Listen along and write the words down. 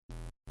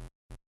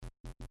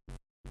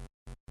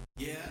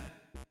Yeah.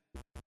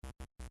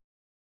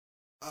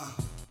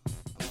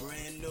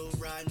 Brand new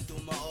riding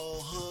through my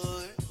old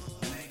hood.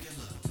 Make it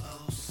look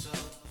oh so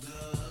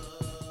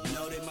good. You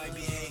know they might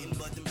be hating,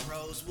 but them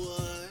pros would.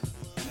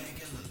 Make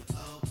it look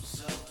oh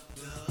so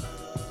good.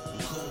 I'm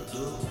cool,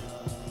 dude.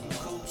 I'm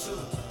cool too.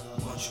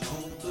 Bunch of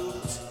cool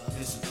dudes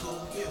and some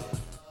cool you.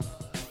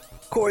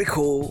 Corey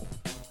Cool,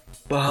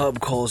 but Hub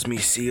calls me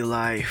Sea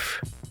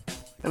Life,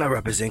 and I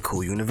represent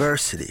Cool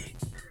University.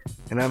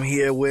 And I'm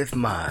here with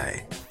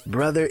my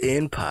brother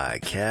in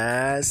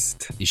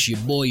podcast. It's your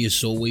boy,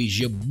 it's always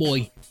your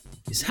boy.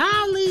 It's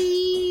Holly.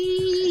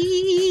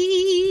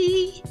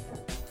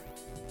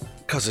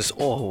 Cause it's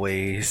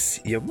always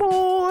your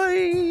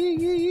boy.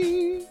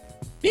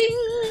 Bing.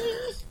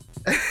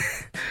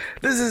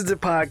 This is the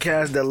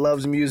podcast that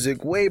loves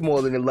music way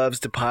more than it loves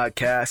to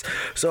podcast.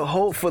 So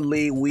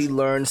hopefully we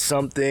learn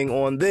something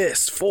on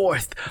this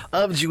 4th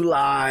of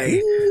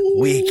July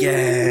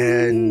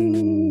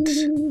weekend.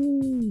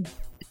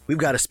 We've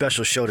got a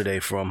special show today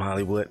from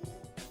Hollywood.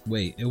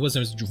 Wait, it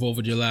wasn't 4th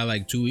of July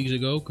like 2 weeks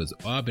ago? Because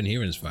all I've been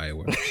hearing is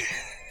fireworks.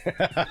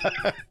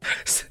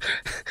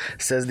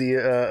 Says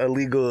the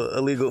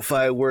illegal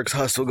fireworks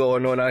hustle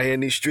going on out here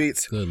in these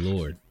streets. Good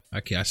Lord. I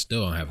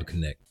still don't have a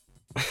connect.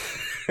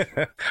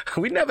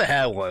 We never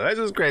had one. That's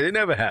just crazy. They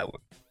never had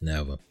one.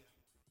 Never.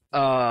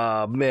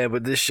 Man,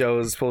 but this show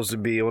is supposed to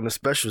be on the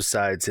special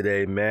side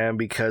today, man,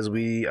 because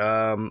we,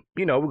 we're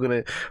going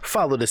to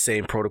follow the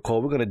same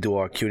protocol. We're going to do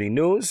our CUNY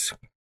news.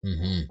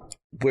 Mm-hmm.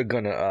 We're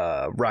going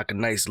to rock a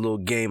nice little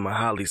game of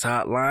Holly's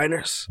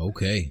Hotliners.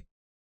 Okay.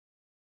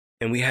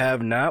 And we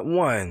have not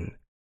one,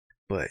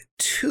 but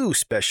 2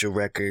 special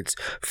records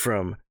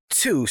from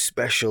 2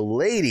 special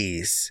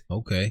ladies.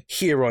 Okay.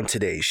 Here on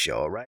today's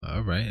show, right?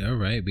 All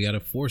right. We got a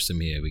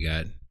foursome here. We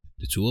got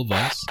the 2 of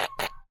us.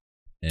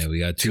 And we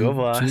got 2 of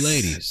us. 2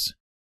 ladies.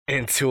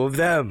 And 2 of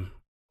them.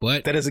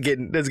 But That doesn't get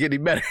any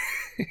better.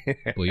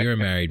 well, you're a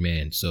married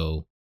man,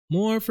 so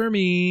more for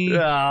me.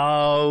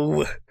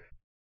 Oh,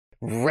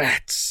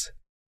 rats.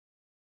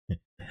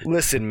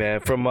 Listen,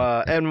 man, from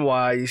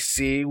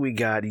NYC, we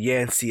got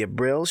Yancy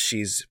Abril.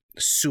 She's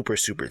super,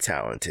 super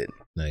talented.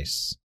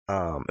 Nice.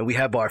 And we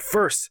have our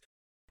first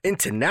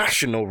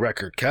international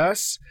record,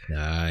 Cass.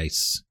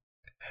 Nice.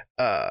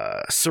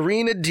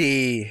 Serena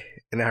D,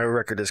 and her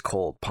record is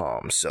called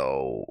Palm.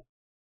 So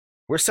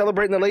we're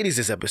celebrating the ladies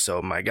this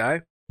episode, my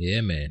guy. Yeah,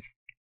 man.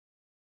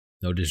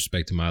 No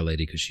disrespect to my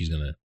lady, because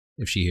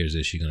if she hears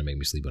this, she's gonna make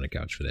me sleep on the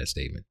couch for that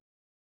statement.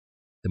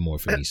 The more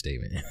for me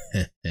statement.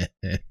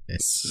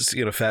 Just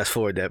gonna fast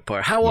forward that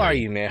part. How are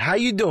you, man? How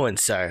you doing,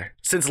 sir?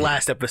 Since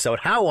last episode,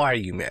 how are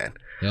you, man?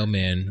 Hell,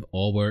 man,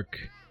 all work,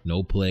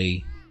 no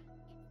play,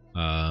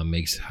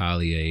 makes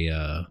Holly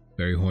a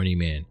very horny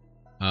man.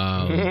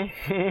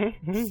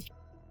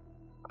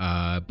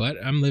 But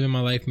I'm living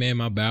my life, man.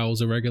 My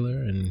bowels are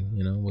regular,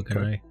 and what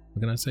can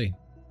I say?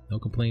 No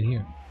complaint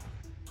here.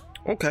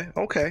 Okay.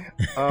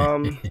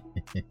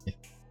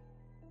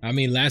 I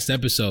mean, last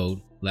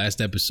episode.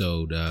 It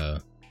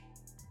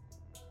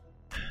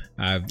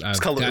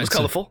was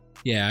colorful.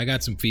 Yeah, I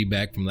got some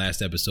feedback from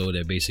last episode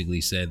that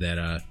basically said that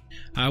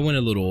I went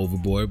a little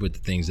overboard with the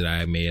things that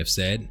I may have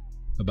said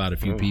about a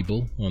few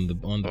people on the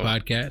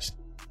podcast,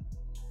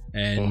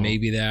 and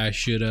maybe that I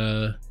should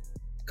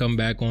come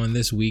back on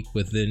this week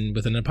with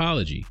an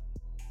apology.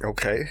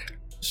 Okay.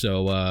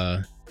 So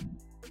I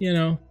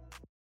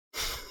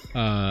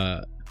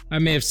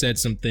may have said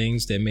some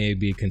things that may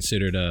be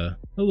considered a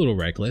little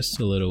reckless,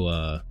 a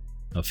little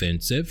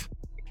offensive,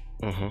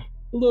 a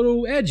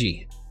little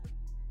edgy.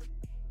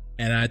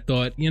 And I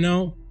thought,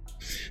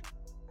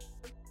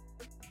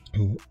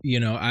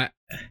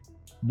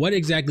 what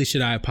exactly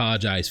should I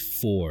apologize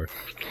for?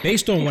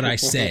 Based on what I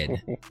said.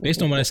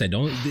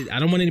 I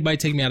don't want anybody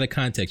to take me out of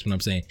context when I'm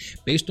saying,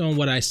 based on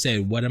what I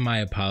said, what am I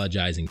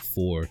apologizing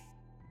for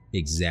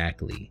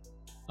exactly?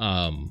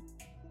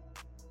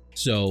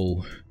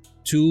 So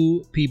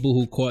 2 people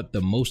who caught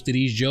the most of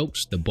these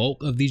jokes, the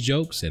bulk of these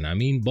jokes, and I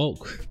mean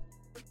bulk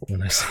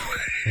when I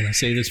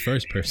say this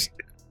first person.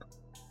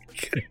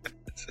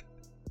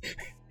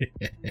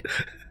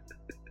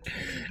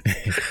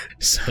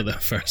 So the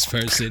first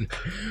person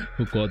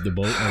who caught the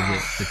bulk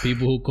of the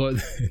people who caught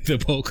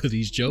the bulk of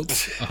these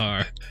jokes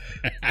are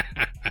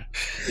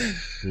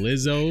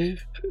Lizzo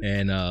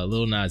and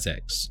Lil Nas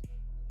X.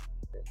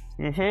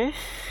 I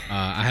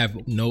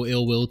have no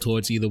ill will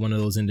towards either one of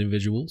those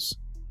individuals.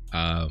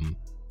 I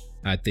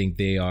think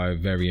they are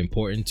very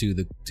important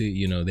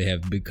they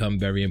have become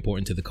very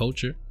important to the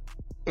culture,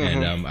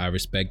 and I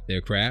respect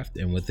their craft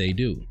and what they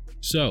do.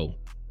 So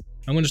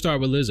I'm going to start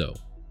with Lizzo.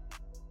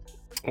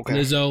 Okay.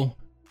 Lizzo,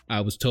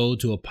 I was told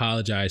to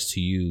apologize to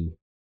you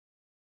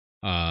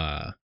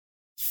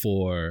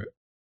for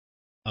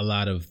a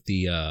lot of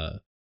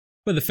for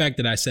the fact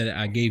that I said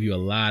I gave you a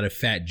lot of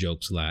fat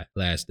jokes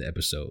last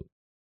episode.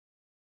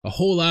 A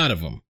whole lot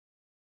of them.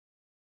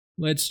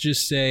 Let's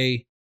just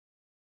say,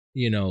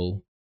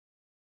 a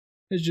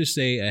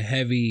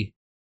heavy,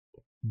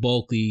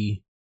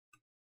 bulky,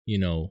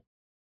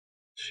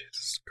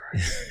 Jesus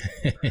Christ.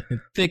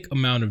 thick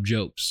amount of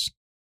jokes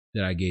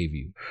that I gave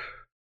you.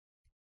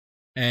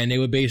 And they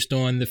were based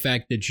on the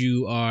fact that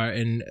you are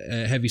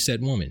a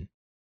heavyset woman.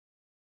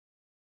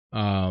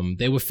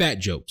 They were fat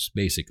jokes,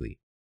 basically.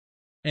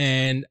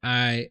 And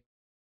I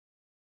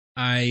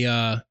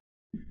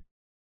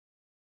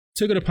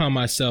took it upon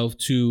myself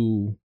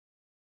to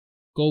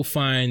go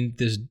find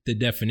the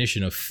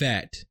definition of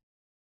fat,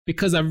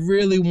 because I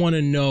really want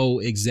to know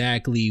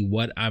exactly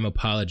what I'm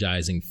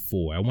apologizing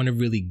for. I want to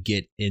really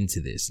get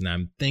into this. And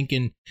I'm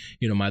thinking,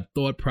 my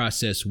thought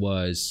process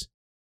was,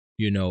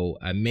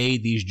 I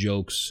made these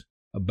jokes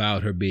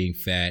about her being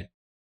fat,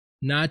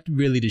 not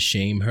really to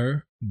shame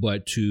her,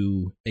 but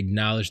to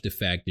acknowledge the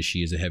fact that she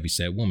is a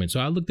heavyset woman. So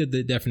I looked at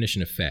the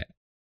definition of fat.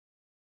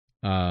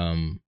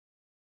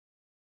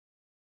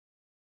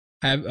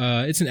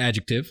 It's an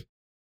adjective,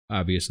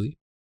 obviously.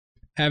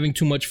 Having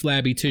too much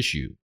flabby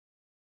tissue.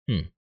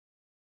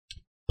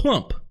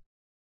 Plump.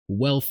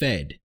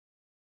 Well-fed.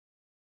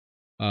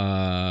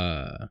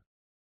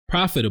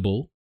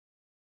 Profitable.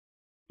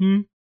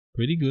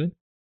 Pretty good.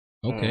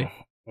 Okay.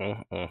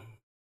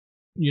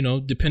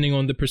 Depending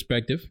on the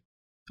perspective.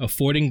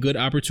 Affording good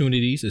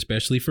opportunities,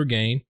 especially for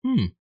gain.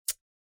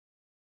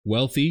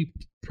 Wealthy,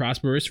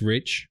 prosperous,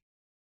 rich.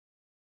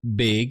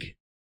 Big.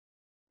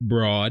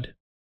 Broad.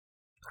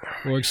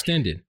 Or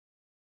extended.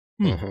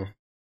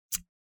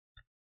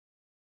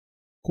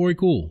 Corey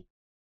Cool.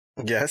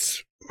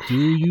 Yes. Do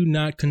you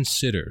not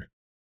consider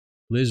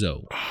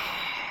Lizzo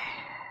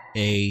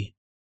a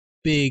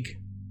big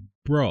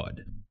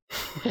broad?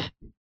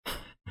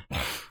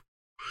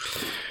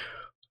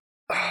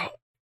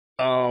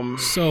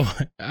 So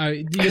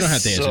you don't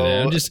have to answer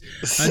that. I just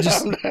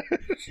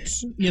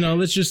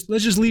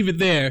let's just leave it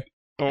there.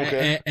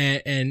 Okay.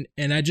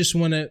 And I just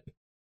want to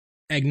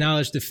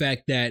acknowledge the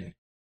fact that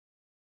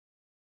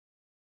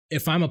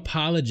if I'm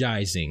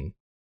apologizing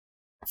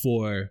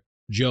for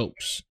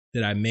jokes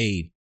that I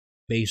made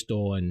based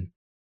on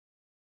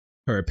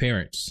her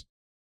appearance,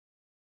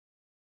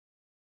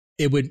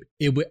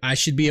 I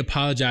should be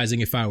apologizing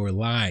if I were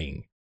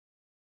lying.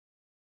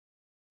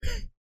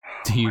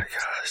 Do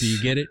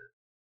you get it?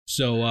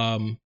 So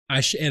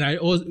I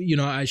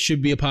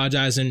should be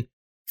apologizing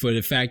for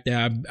the fact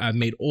that I've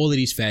made all of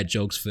these fat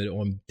jokes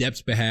on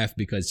Depp's behalf,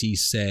 because he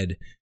said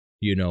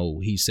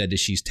that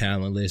she's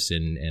talentless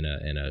and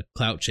a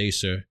clout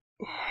chaser.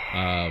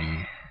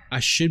 I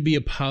should be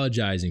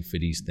apologizing for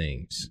these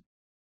things.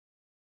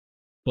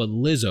 But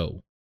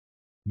Lizzo,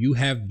 you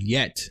have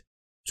yet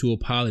to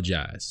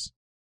apologize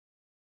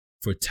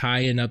for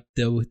tying up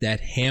that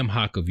ham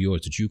hock of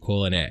yours that you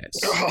call an ass.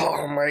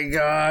 Oh my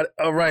God.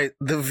 All right.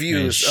 The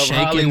views of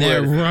Hollywood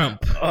Hollywood that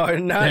rump, are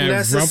not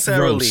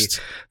necessarily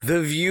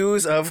the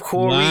views of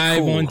Corey live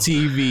Cool on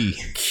TV.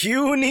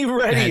 CUNY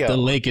Radio. At the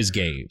Lakers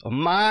game.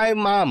 My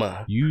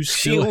mama.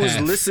 She was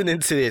listening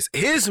to this.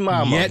 His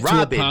mama, yet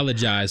Robin. To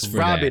apologize for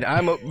Robin,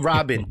 that.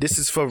 Robin. This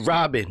is for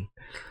Robin.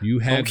 You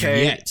have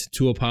yet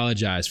to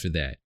apologize for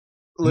that.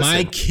 Listen.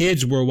 My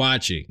kids were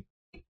watching.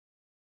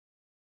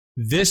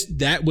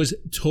 That was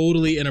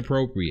totally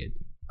inappropriate.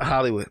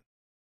 Hollywood.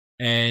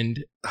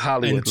 And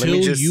Hollywood.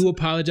 Until you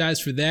apologize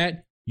for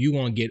that, you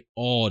won't get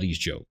all these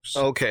jokes.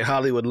 Okay,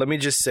 Hollywood. Let me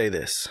just say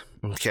this.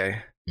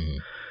 Okay. Mm-hmm.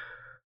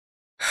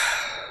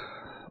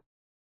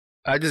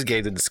 I just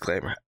gave the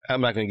disclaimer. I'm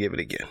not going to give it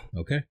again.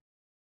 Okay.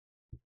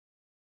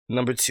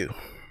 Number 2.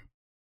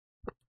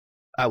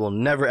 I will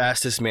never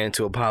ask this man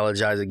to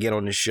apologize again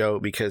on the show,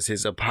 because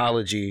his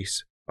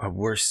apologies are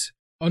worse.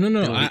 Oh,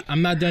 no.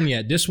 I'm not done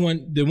yet.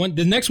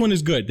 The next one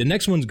is good. The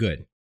next one's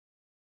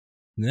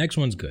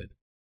good.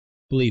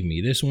 Believe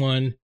me, this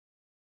one.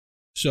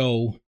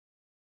 So,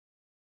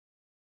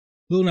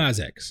 Lil Nas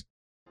X,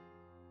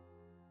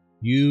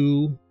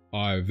 you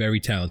are a very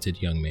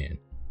talented young man.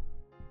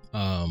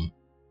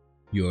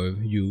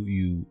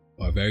 You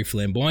are very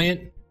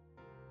flamboyant,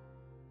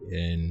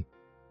 and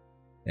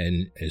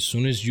as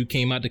soon as you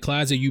came out the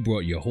closet, you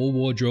brought your whole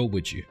wardrobe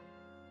with you,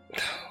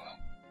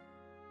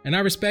 and I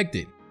respect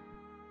it.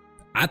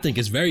 I think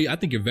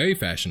you're very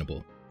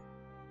fashionable.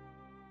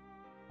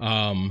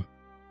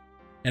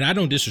 And I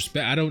don't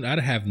disrespect. I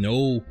have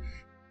no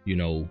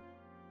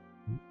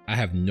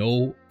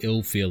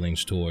ill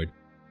feelings toward,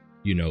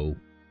 you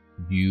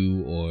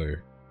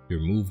or your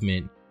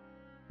movement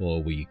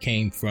or where you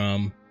came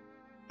from.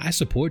 I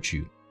support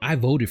you. I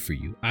voted for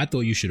you. I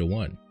thought you should have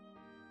won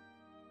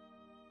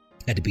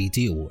at the BET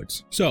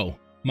Awards. So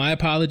my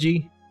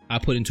apology, I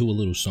put into a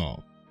little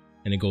song,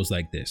 and it goes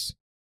like this.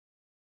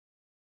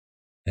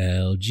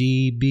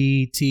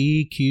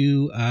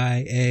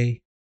 LGBTQIA,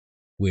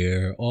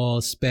 we're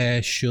all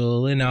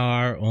special in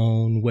our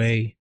own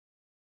way.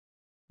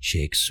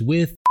 Chicks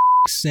with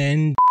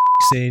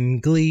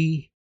and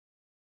glee.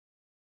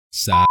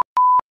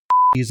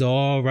 He's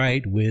all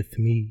right with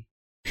me.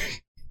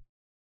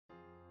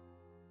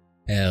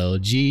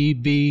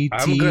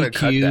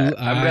 LGBTQIA.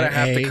 I'm gonna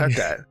have to cut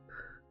that.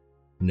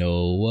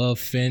 No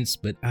offense,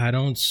 but I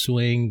don't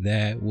swing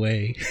that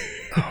way.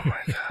 Oh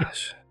my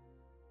gosh.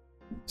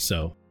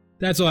 So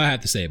that's all I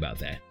have to say about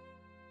that.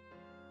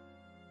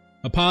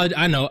 Apology.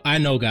 I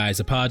know, guys.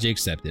 Apology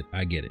accepted.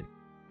 I get it.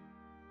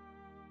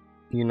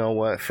 You know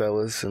what,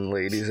 fellas and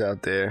ladies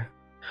out there?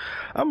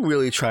 I'm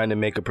really trying to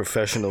make a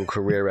professional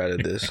career out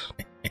of this.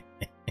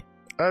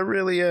 I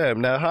really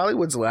am. Now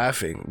Hollywood's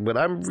laughing, but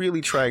I'm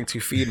really trying to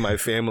feed my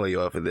family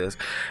off of this,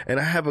 and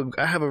I have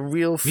a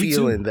real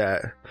feeling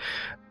that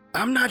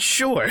I'm not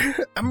sure.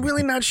 I'm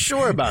really not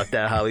sure about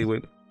that,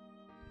 Hollywood,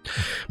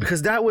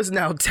 because that was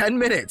now 10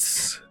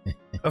 minutes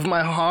of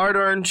my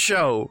hard-earned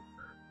show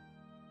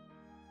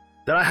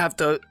that I have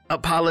to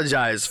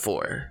apologize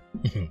for.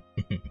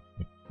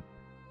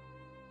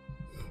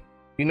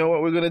 You know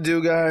what we're gonna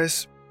do,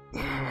 guys?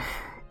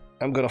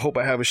 I'm gonna hope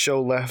I have a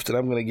show left, and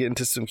I'm gonna get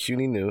into some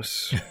CUNY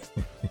news.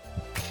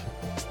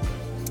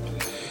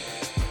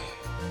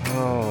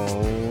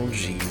 Oh,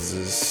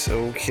 Jesus.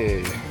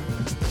 Okay.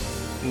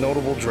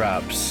 Notable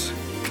drops.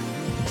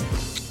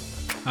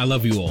 I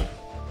love you all.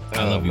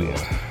 I love you all.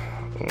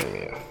 Oh,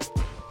 yeah.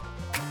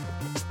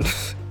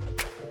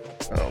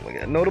 Oh my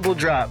God. Notable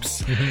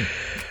drops.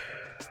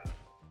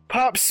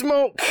 Pop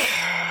Smoke.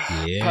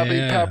 Yeah.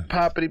 Poppity pop,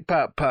 poppity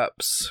pop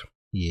pops.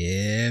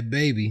 Yeah,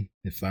 baby.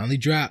 It finally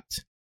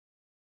dropped.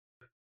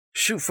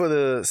 Shoot for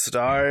the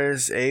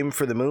stars, aim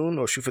for the moon,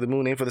 or shoot for the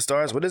moon, aim for the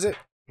stars. What is it?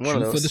 One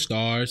of those. Shoot for the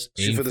stars.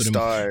 Shoot for the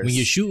stars. When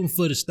you're shooting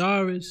for the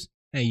stars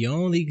and you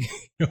only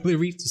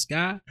reach the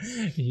sky,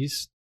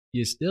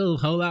 you're still a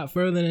whole lot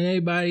further than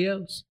anybody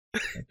else.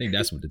 I think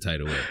that's what the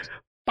title was.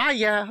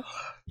 Fire.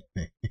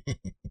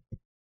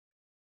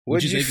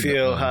 What'd you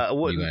feel? Yeah.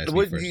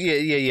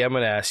 I'm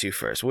gonna ask you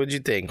first. What'd you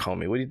think,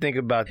 homie? What do you think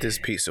about this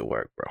piece of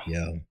work, bro?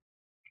 Yo,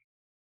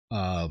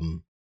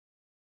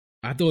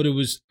 I thought it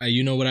was.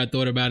 You know what I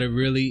thought about it?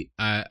 Really,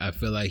 I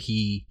feel like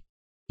he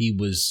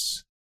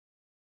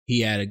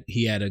had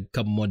a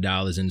couple more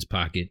dollars in his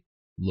pocket,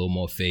 a little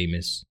more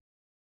famous,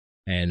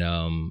 and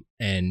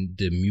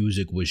the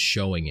music was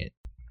showing it.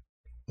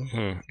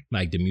 Mm-hmm.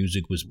 Like the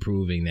music was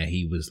proving that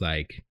he was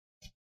like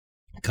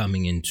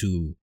coming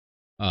into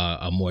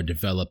a more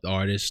developed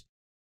artist,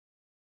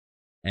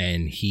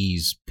 and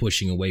he's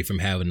pushing away from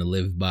having to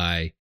live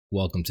by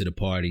Welcome to the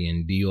Party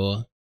and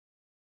Dior.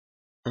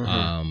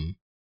 Mm-hmm.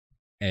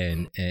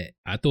 And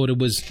I thought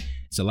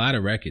it's a lot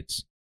of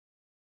records.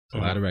 It's a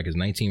lot of records.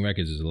 19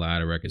 records is a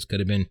lot of records. Could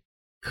have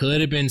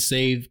been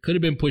saved, could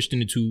have been pushed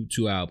into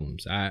two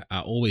albums. I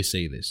always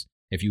say this.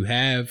 If you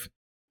have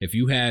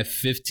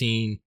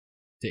 15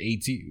 to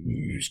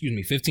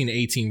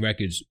 18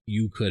 records,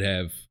 you could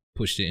have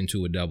pushed it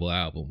into a double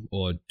album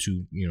or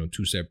two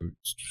separate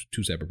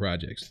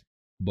projects.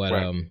 But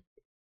right.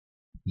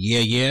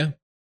 yeah,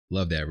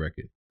 love that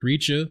record.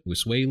 Preacher with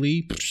Sway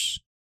Lee,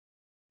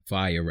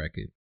 fire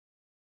record.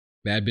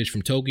 Bad Bitch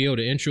from Tokyo,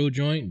 the intro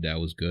joint, that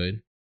was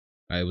good.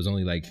 It was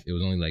only like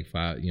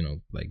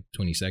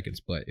 20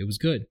 seconds, but it was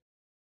good.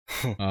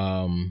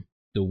 The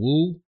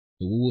Woo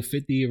with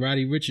 50,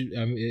 Roddy Richard,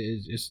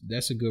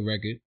 that's a good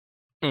record.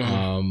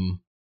 Mm-hmm.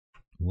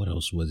 What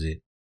else was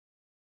it?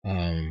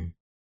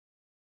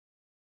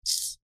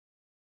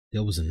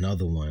 There was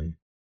another one.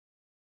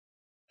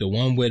 The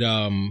one with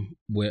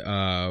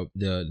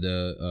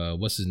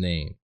what's his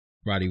name?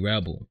 Rowdy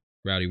Rebel,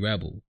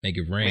 Make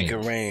It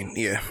Rain.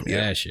 Yeah.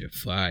 That shit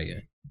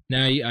fire.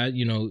 Now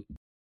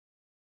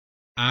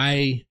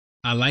I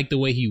like the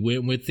way he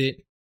went with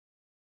it.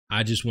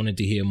 I just wanted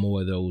to hear more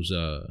of those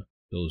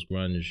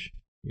grunge,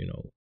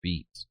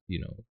 beats,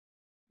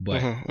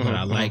 But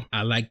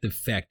I like the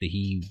fact that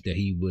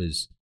he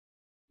was,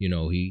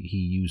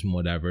 he used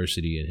more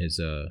diversity in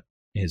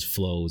his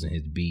flows and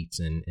his beats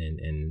and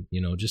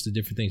just the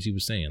different things he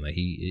was saying. Like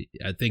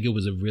I think it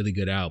was a really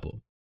good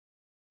album.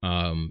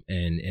 I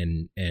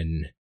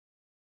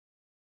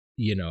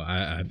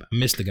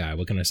miss the guy.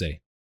 What can I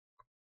say?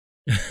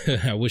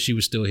 I wish he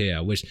was still here.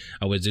 I wish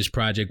this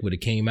project would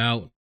have came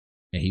out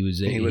and he would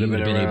have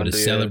been able to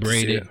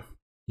celebrate it.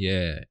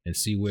 Yeah, and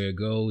see where it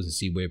goes and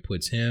see where it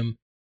puts him.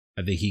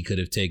 I think he could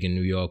have taken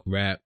New York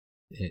rap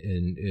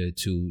and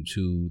to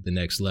the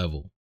next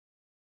level.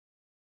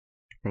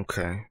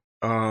 Okay.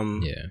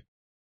 Yeah.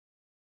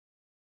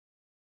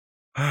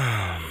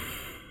 How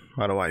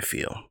do I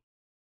feel?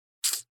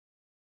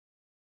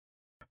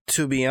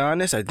 To be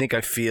honest, I think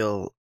I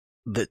feel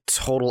the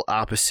total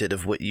opposite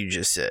of what you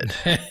just said.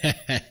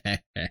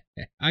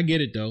 I get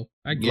it though.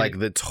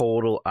 The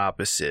total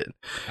opposite.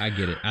 I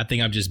get it. I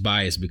think I'm just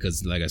biased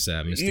because, like I said,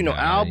 I missed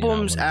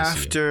albums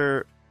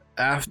after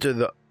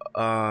the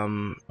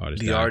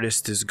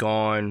artist is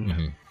gone,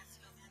 mm-hmm.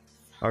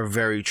 are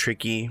very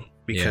tricky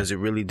because it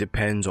really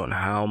depends on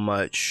how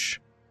much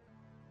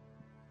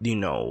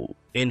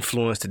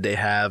influence that they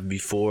have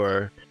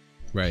before.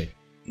 Right.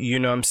 You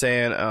know what I'm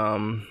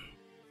saying?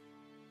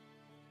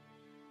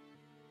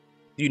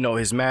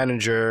 His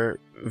manager,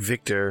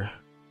 Victor,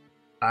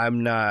 You're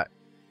not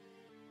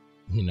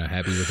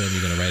happy with him?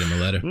 You're going to write him a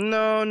letter?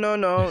 No.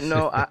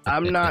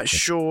 I'm not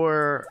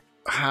sure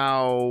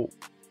how,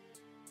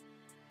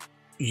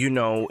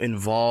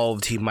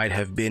 involved he might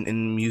have been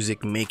in the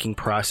music making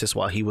process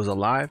while he was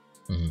alive.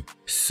 Mm-hmm.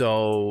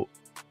 So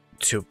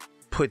to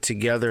put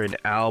together an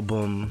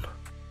album,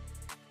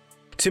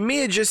 to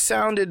me, it just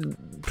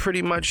sounded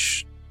pretty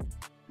much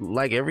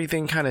like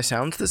everything kind of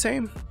sounds the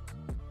same.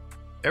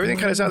 Everything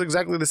kind of sounds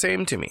exactly the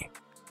same to me.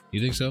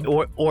 You think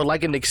so? Or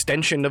like an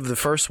extension of the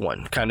first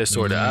one, kind of,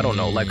 sort of. I don't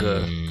know, like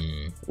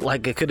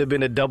it could have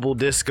been a double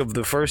disc of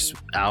the first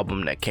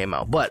album that came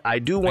out. But I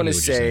do want to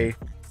say,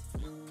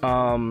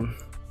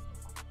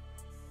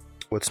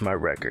 what's my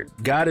record?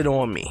 Got It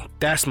On Me.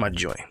 That's my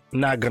joint.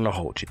 Not gonna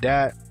hold you.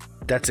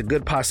 That's a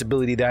good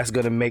possibility. That's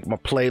gonna make my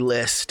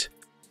playlist.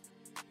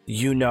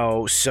 You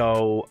know,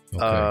 so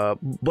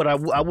but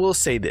I will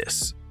say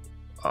this.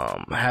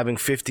 Having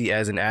 50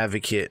 as an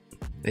advocate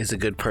is a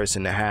good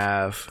person to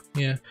have.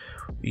 Yeah.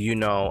 You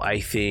know, I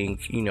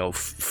think, you know,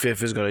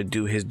 Fifth is going to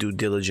do his due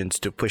diligence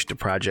to push the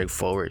project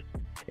forward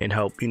and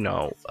help, you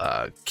know,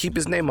 keep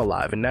his name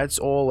alive. And that's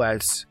all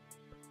that's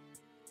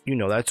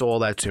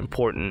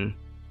important.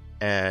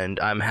 And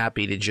I'm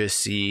happy to just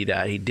see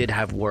that he did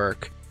have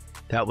work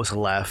that was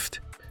left.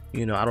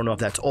 You know, I don't know if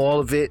that's all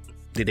of it.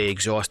 Did they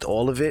exhaust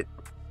all of it?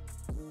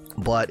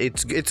 But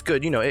it's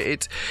good. You know,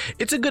 it's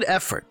a good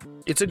effort.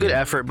 It's a good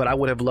effort, but I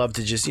would have loved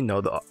to just, you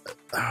know,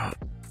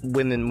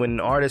 when an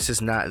artist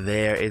is not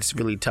there, it's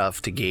really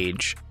tough to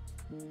gauge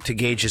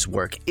his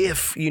work.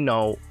 If, you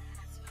know,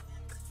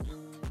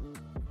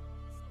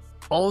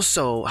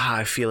 also how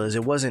I feel is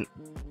it wasn't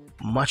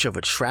much of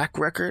a track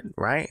record,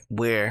 right?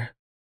 Where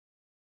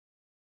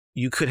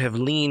you could have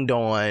leaned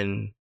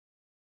on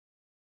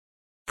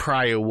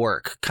prior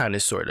work, kind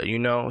of, sort of, you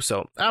know?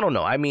 So I don't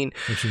know. I mean,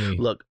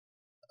 look,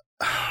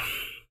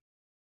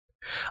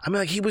 I mean,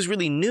 like, he was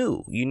really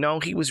new, you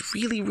know? He was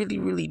really, really,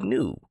 really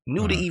new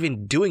to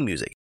even doing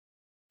music.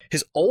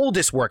 His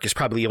oldest work is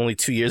probably only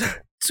 2 years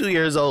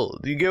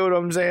old. You get what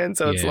I'm saying?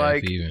 So it's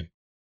like,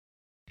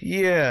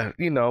 yeah,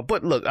 you know.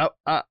 But look,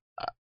 I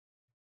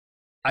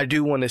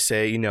do want to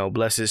say, you know,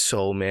 bless his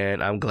soul,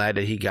 man. I'm glad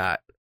that he got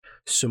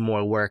some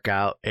more work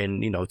out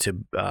and, you know, to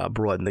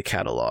broaden the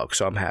catalog.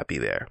 So I'm happy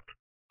there.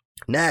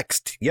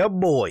 Next, your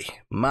boy,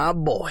 my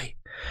boy.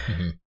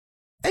 Mm-hmm.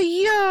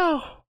 Hey,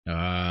 yo.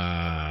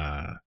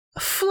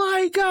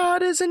 Fly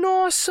God is an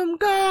awesome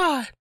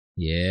God.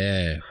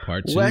 Yeah,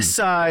 part 2. West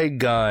Side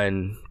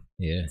Gun.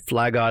 Yeah.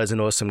 Fly God is an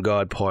awesome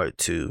God, part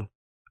 2.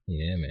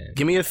 Yeah, man.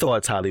 Give me your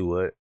thoughts,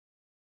 Hollywood.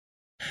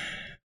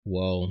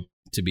 Well,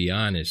 to be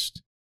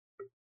honest,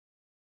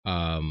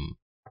 it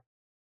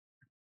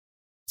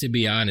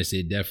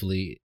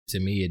definitely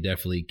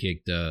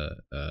kicked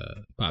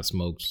Pop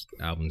Smoke's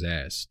album's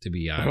ass, to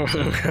be honest.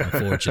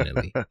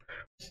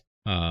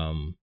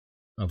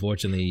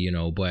 Unfortunately, you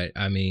know, but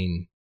I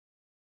mean,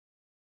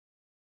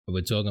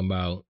 we're talking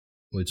about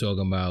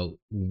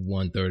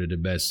 1/3 of the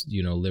best,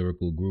 you know,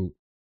 lyrical group,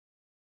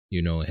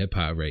 you know, hip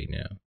hop right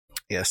now.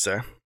 Yes,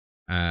 sir.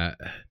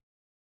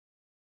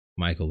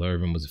 Michael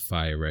Irvin was a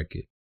fire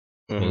record.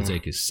 Jose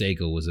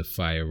Canseco was a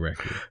fire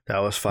record. That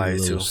was fire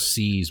too. Lil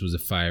C's was a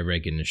fire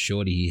record, and the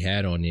shorty he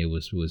had on there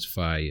was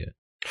fire.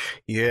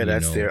 Yeah,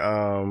 that's their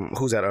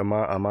who's that?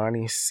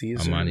 Armani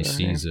Caesar. Armani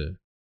Caesar.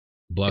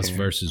 Bus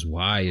versus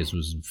Wires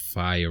was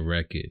fire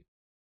record.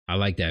 I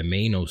like that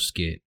Mano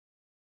skit.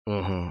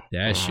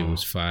 That shit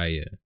was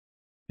fire.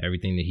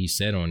 Everything that he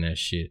said on that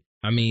shit.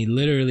 I mean,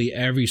 literally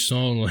every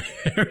song on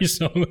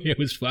it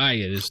was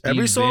fire.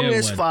 Every song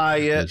is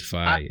fire. It was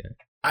fire.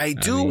 I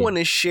do want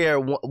to share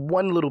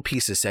one little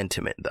piece of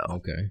sentiment,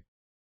 though.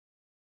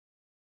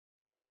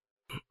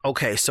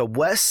 Okay, so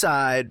West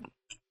Side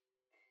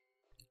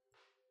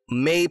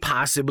may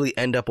possibly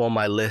end up on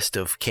my list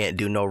of Can't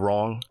Do No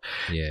Wrong.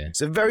 Yeah. It's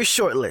a very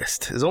short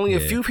list. There's only a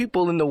few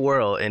people in the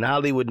world, and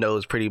Hollywood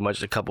knows pretty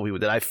much a couple people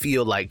that I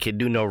feel like can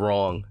do no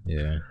wrong.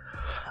 Yeah.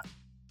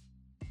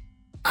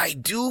 I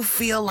do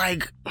feel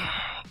like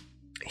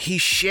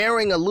he's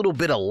sharing a little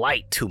bit of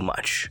light too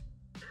much.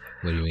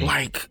 What do you mean?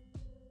 Like,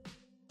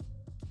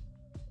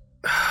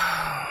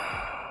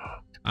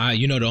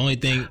 you know, the only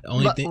thing.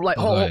 Like,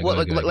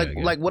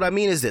 what I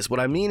mean is this.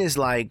 What I mean is,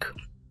 like,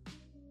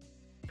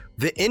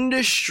 the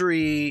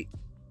industry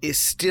is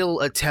still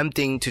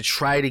attempting to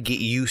try to get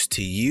used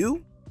to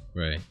you,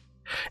 right?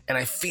 And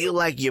I feel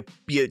like you're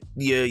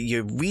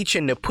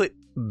reaching to put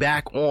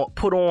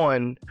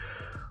on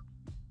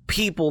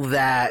people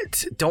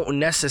that don't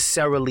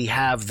necessarily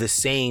have the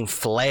same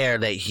flair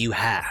that you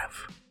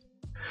have.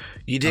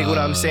 You dig what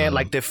I'm saying?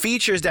 Like, the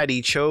features that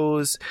he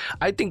chose,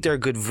 I think they're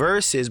good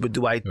verses, but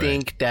do I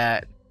think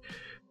that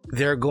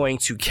they're going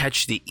to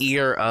catch the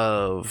ear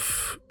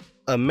of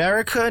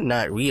America?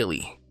 Not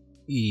really.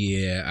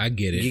 Yeah, I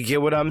get it. You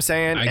get what I'm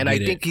saying? I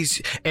think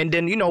he's, and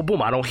then, you know,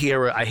 boom, I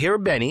hear a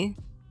Benny.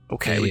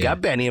 Okay, we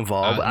got Benny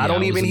involved. I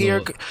don't even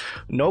hear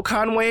no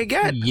Conway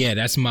again. Yeah,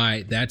 that's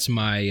my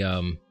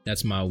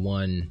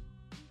one,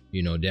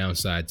 you know,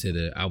 downside to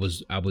the I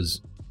was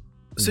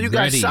So you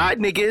got side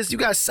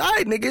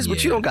niggas,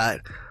 but you don't got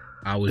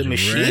I was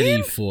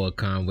ready for a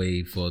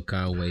Conway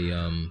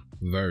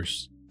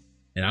verse.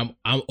 And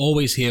I'm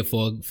always here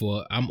for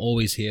a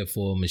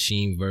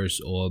Machine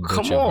verse or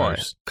Butcher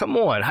verse. Come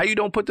on. How you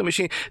don't put the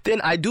Machine? Then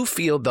I do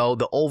feel, though,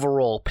 the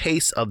overall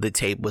pace of the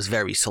tape was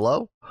very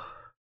slow.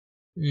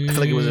 I feel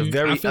like it was a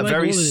I feel like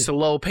very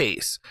slow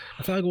pace.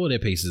 I feel like all their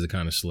paces are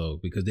kind of slow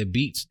because their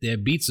beats are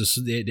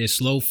they're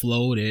slow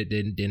flow.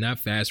 They're not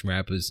fast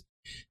rappers.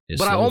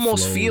 But I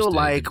almost feel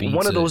like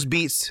one of those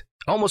beats.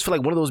 I almost feel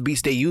like one of those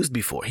beats they used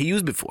before. He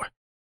used before.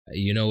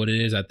 You know what it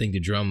is? I think the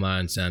drum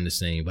lines sound the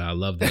same, but I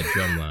love that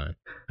drum line.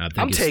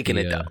 I'm taking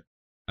it though.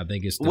 I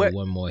think it's the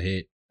one more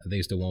hit. I think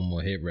it's the one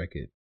more hit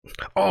record.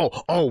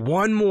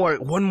 One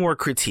more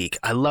critique.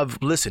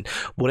 Listen,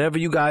 whatever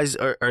you guys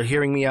are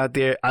hearing me out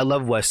there, I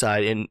love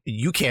Westside, and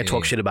you can't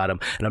talk shit about him,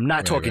 and I'm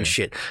not talking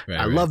shit.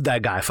 I love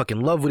that guy. I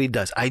fucking love what he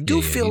does. I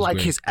do feel like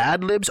great. His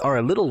ad-libs are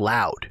a little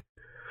loud.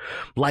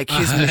 Like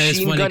his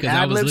machine gun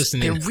ad-libs,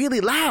 they're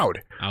really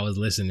loud. I was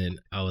listening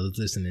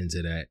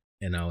to that,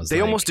 and I was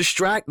they almost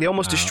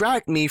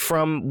distract me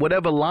from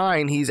whatever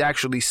line he's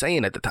actually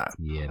saying at the time.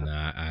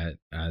 Yeah,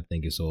 I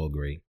think it's all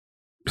great.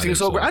 I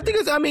think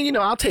it's, I mean,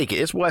 I'll take it.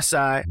 It's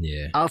Westside.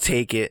 Yeah. I'll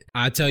take it.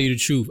 I tell you the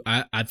truth.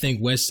 I think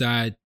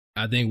Westside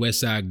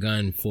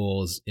Gunn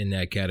falls in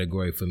that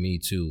category for me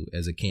too,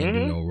 as a can't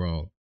do no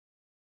wrong.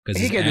 Because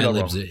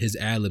his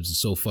ad-libs are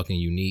so fucking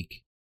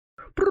unique.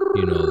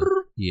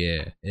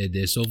 Yeah.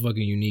 They're so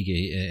fucking unique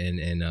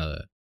and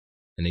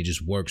they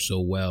just work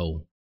so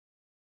well.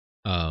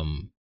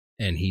 And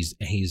he's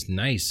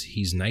nice.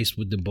 He's nice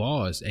with the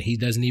bars, and he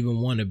doesn't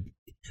even want to.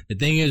 The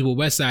thing is with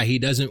Westside, he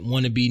doesn't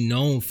want to be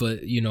known for,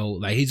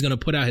 like he's gonna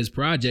put out his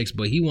projects,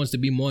 but he wants to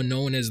be more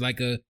known as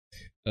like a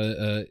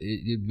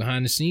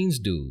behind the scenes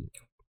dude.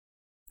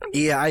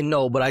 Yeah, I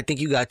know, but I think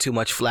you got too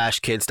much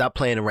flash, kid. Stop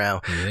playing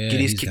around. Yeah,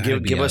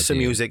 give us some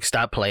music.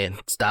 Stop playing.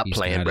 Stop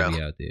playing, bro.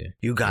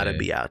 You gotta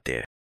be out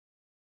there.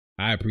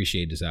 I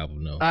appreciate this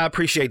album, though. I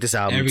appreciate this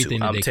album Everything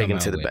too. I'm taking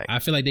it to the bank. I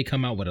feel like they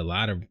come out with a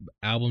lot of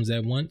albums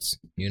at once.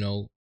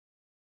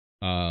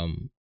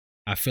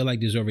 I feel like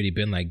there's already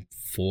been like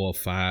 4 or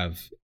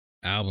 5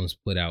 albums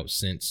put out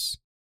since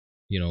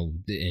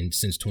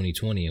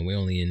 2020, and we're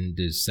only in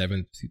the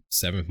seventh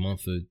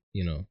month of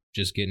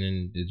just getting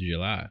into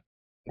July.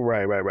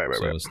 Right.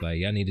 So it's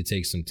like I need to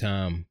take some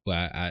time,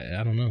 but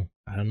I don't know.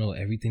 I don't know.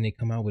 Everything they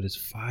come out with is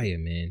fire,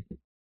 man.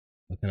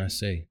 What can I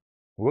say?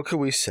 What could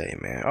we say,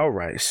 man? All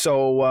right.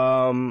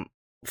 So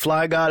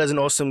Fly God is an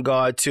awesome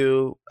God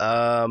too.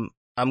 I'm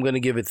gonna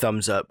give it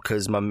thumbs up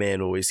because my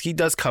man he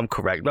does come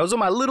correct. Those are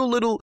my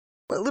little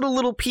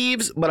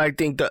peeves, but I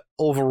think that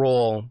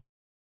overall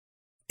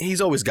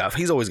he's always got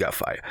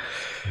fire.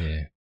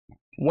 Yeah.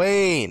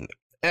 Wayne,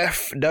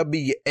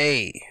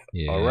 FWA.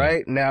 Yeah. All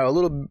right. Now a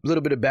little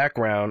bit of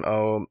background.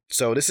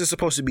 So this is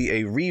supposed to be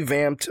a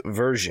revamped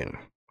version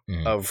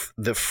of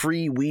the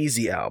Free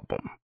Weezy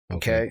album.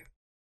 Okay.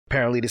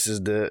 Apparently this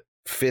is the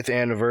 5th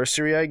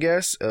anniversary, I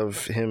guess,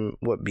 of him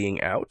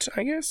being out.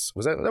 I guess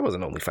that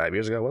wasn't only 5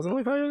 years ago. Wasn't it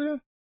only 5 years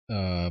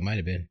ago? Might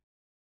have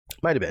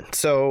been.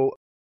 So,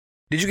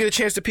 did you get a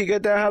chance to peek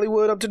at that,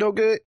 Hollywood? Up to no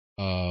good?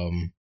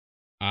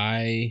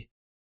 I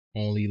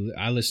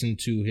listened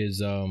to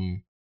his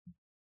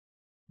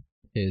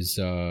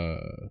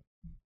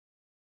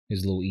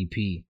little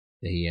EP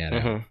that he had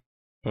out.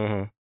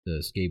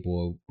 The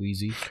Skateboard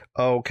Weezy.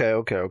 Oh,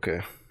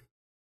 okay.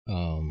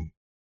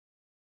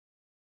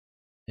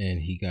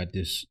 And he got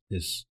this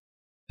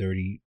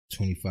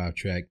 30-25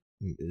 track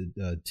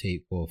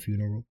tape for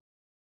Funeral.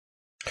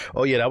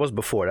 Oh yeah, that was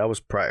before. That was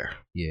prior.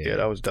 Yeah,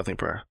 that was definitely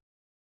prior.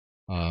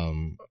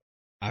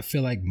 I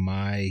feel like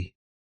my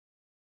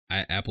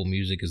Apple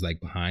Music is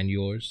like behind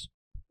yours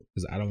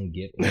because I don't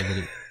get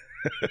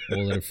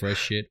all of the fresh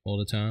shit all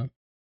the time.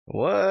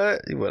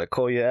 What? You better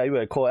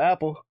call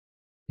Apple.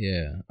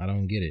 Yeah, I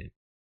don't get it.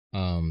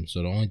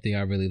 So the only thing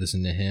I really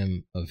listened to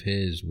him of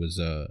his was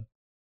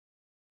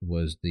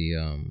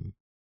the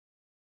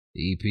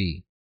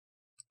EP.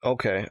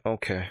 Okay.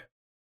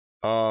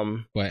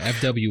 But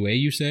FWA,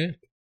 you said?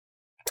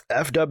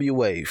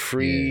 FWA,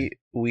 Free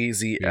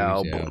Weezy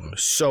album.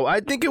 So I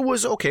think it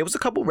was okay. It was a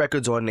couple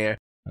records on there.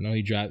 I know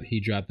he dropped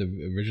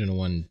the original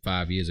one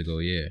 5 years ago.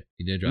 Yeah,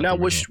 he did drop. Now,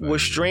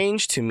 what's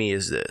strange to me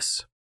is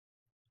this,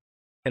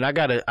 and I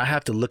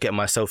have to look at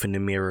myself in the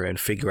mirror and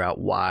figure out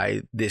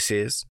why this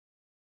is.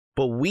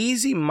 But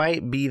Weezy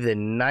might be the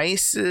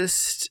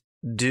nicest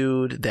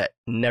dude that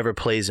never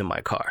plays in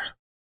my car.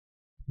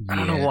 I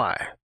don't know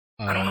why.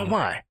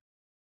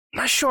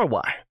 Not sure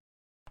why.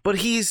 But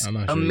he's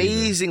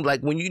amazing. Either.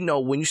 Like when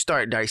you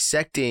start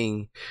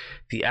dissecting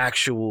the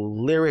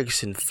actual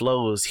lyrics and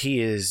flows,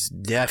 he is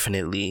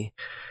definitely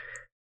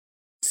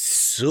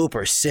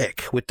super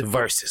sick with the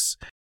verses.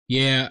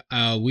 Yeah,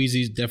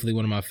 Weezy's definitely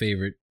one of my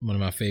favorite.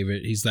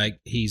 He's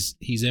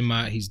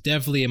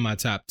definitely in my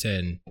top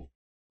 10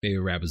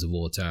 favorite rappers of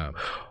all time.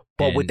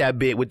 But with that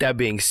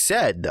being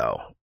said,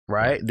 though,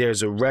 right?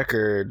 There's a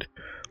record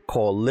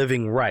called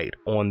Living Right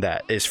on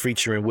that. It's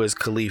featuring Wiz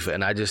Khalifa,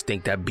 and I just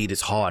think that beat is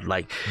hard.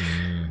 Like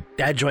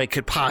that joint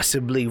could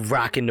possibly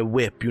rock in the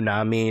whip, you know what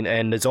I mean?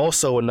 And there's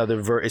also another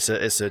it's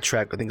a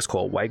track, I think it's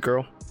called White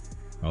Girl.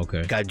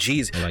 Okay. Got got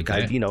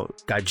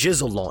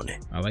Jizzle on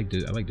it. I like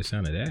the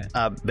sound of that.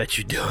 I bet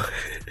you do.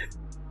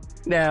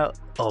 Now,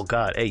 oh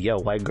God, hey yo,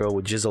 white girl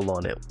with jizzle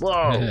on it.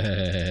 Whoa,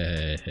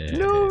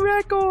 new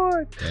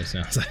record. That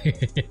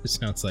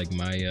sounds like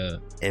my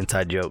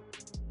inside joke.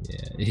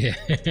 Yeah.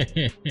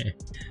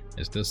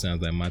 It still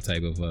sounds like my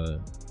type of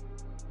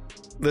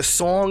The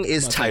song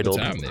is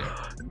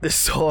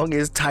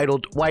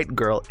titled White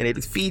Girl, and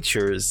it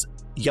features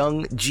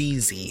Young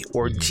Jeezy,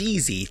 or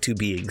Jeezy to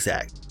be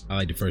exact. I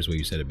like the first way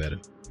you said it better.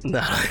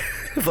 Nah,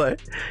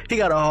 but he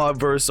got a hard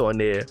verse on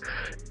there,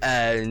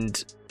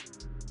 and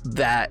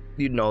that,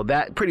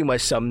 that pretty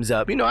much sums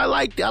up. I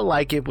like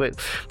it, but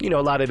a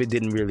lot of it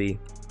didn't really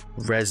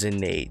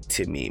resonate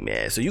to me,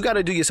 man. So you got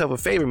to do yourself a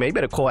favor, man. You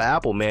better call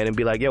Apple, man, and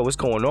be like, yo, what's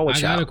going on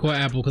with y'all? I gotta call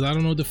Apple because I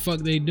don't know what the fuck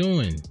they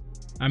doing.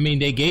 I mean,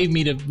 they gave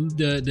me the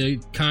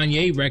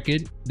Kanye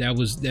record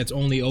that's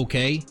only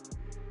okay.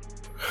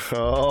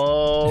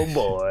 Oh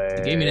boy!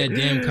 They gave me that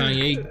damn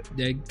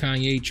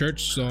Kanye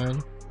church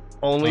song.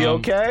 Only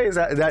okay? Is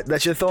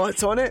that's your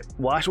thoughts on it?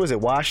 Wash me in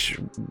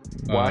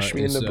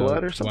the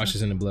blood or something? Wash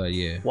Us in the Blood,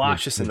 yeah.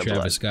 Wash Us in the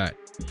Travis Blood.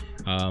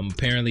 Scott.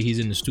 Apparently he's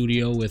in the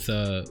studio with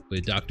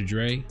Dr.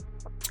 Dre.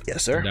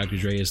 Yes, sir. Dr.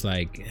 Dre is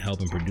like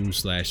helping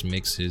produce /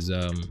 mix his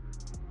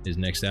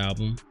next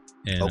album.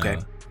 And okay.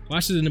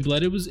 Wash Us in the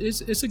Blood,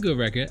 it's a good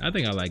record. I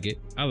think I like it.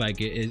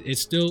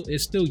 It's still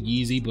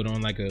Yeezy, but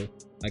on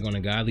on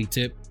a godly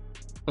tip.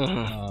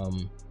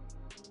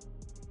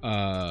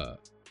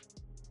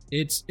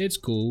 It's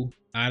cool.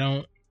 I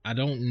don't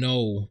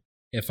know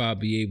if I'll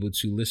be able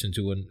to listen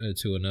to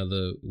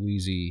another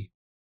Weezy,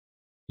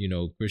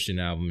 Christian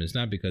album. It's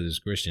not because it's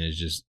Christian. It's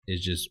just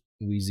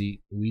Weezy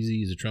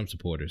is a Trump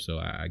supporter, so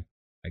I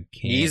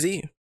can't.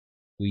 Weezy.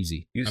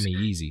 I mean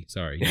Yeezy.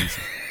 Sorry, Yeezy.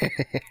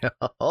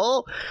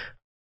 Oh.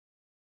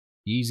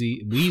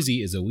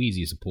 Weezy is a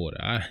Weezy supporter.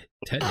 I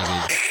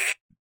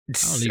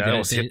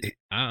don't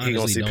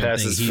see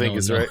past his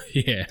fingers, right?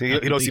 Yeah, he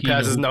don't see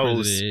past his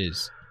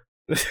nose.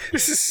 Lil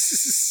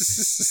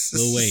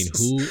Wayne,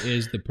 who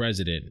is the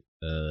president?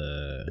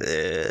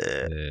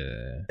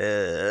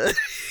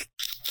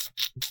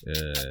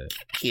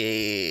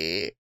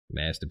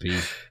 Master P.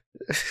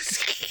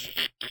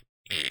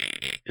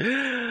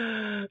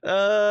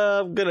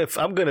 I'm gonna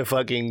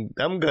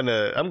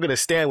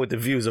stand with the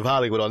views of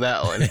Hollywood on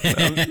that one.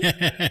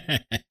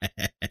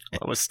 I'm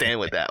gonna stand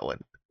with that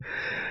one.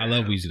 I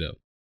love Weezy though.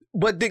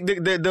 But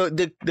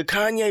the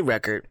Kanye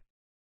record,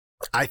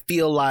 I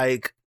feel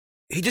like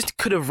he just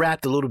could have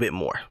rapped a little bit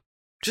more.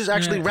 Just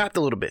actually rapped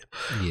a little bit.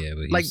 Yeah,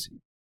 but he's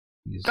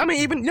I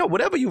mean, even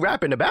whatever you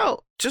rapping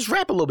about, just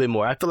rap a little bit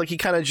more. I feel like he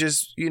kind of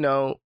just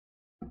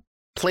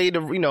play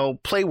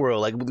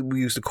world, like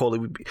we used to call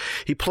it.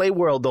 He play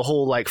world the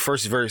whole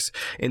first verse,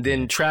 and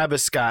then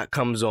Travis Scott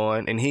comes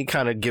on and he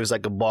kind of gives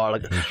like a bar,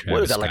 like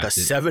what is that, like a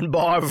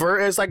 7-bar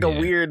verse? It's like a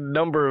weird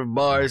number of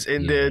bars,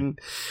 and then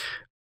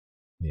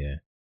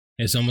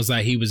it's almost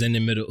like he was in the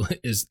middle.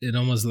 It's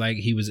almost like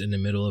he was in the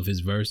middle of his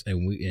verse,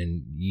 and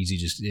Yeezy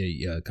just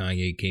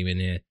Kanye came in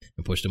there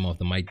and pushed him off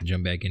the mic to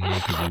jump back in there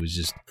because it was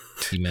just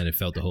he might have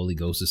felt the Holy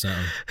Ghost or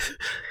something.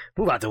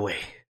 Move out the way,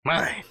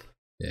 mine.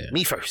 Yeah,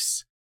 me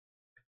first.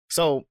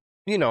 So,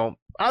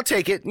 I'll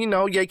take it.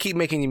 Keep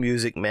making your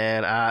music,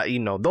 man.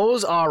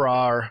 Those are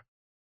our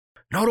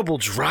notable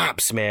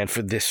drops, man,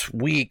 for this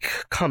week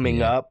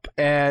coming up.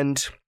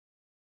 And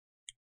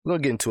we're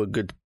going to get into a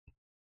good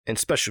and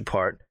special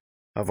part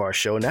of our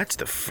show, and that's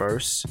the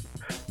first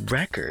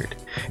record.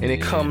 And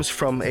it comes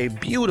from a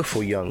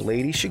beautiful young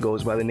lady. She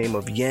goes by the name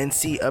of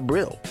Yancy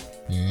Abril.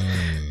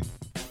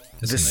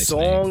 The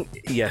song,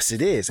 yes,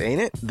 it is,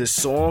 ain't it? The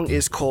song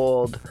is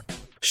called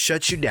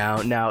Shut You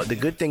Down. Now, the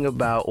good thing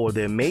about, or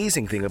the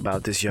amazing thing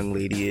about this young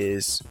lady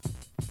is,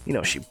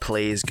 she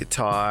plays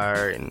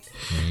guitar and,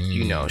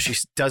 she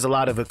does a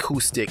lot of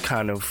acoustic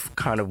kind of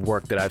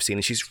work that I've seen.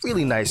 And she's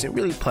really nice and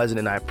really pleasant.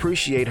 And I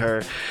appreciate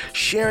her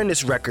sharing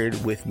this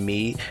record with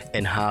me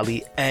and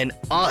Holly and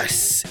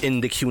us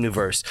in the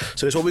Qniverse.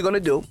 So that's what we're going to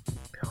do.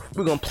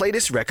 We're going to play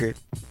this record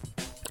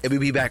and we'll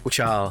be back with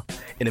y'all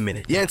in a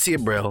minute. Yancy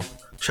Abril,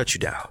 Shut You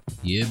Down.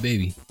 Yeah,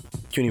 baby.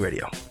 CUNY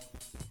Radio.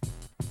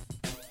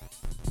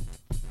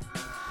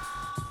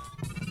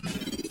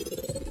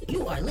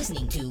 You are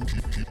listening to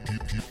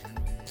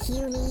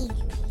CUNY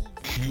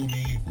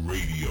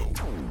Radio.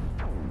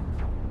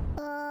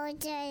 Oh,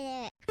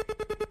 yeah.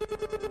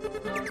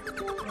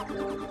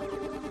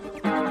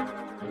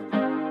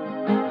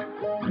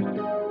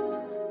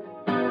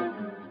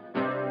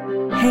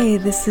 Hey,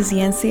 this is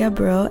Yancy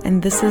Abril,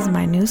 and this is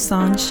my new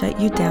song, Shut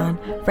You Down,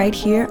 right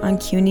here on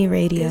CUNY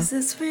Radio. Is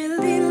this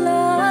really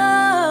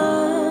love?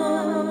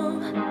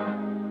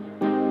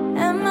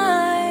 Am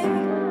I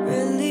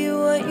really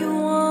what you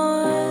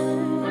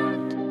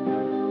want?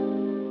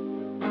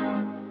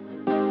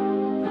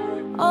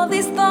 All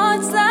these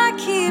thoughts I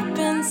keep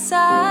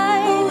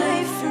inside,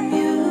 away from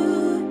you,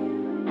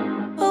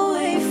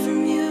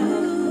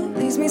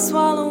 leaves me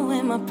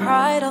swallowing my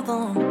pride,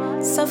 although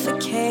I'm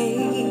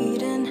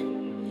suffocating.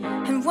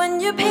 And when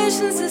your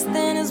patience is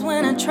thin is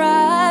when I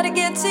try to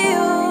get to you.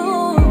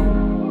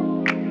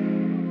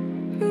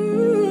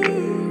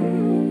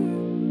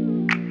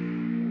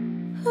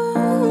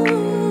 Ooh.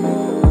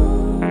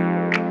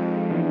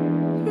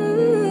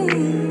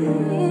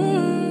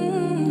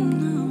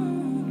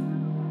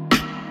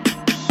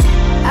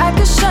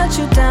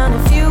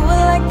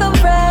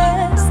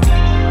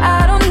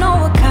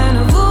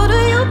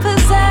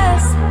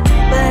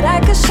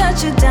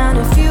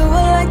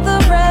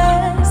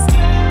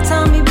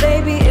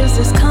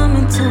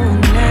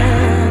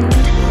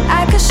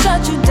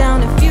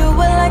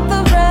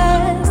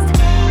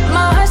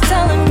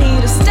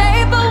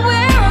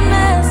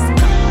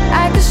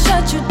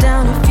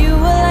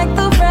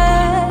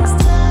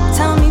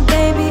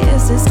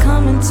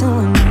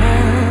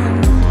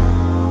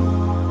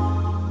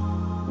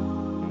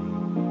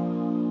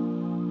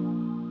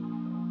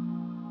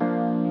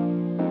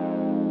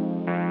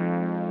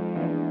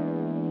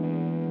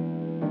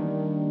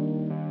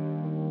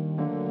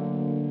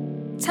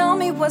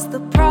 what's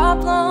the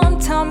problem?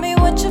 Tell me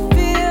what you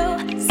feel.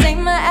 Say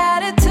my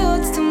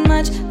attitude's too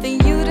much for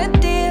you to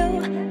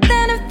deal.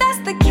 Then if that's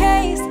the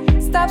case,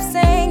 stop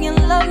saying you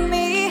love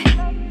me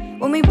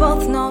when we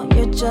both know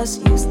you're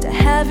just used to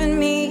having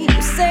me.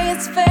 You say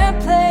it's fair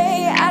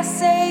play, I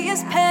say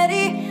it's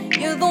petty.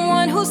 You're the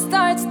one who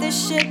starts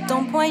this shit,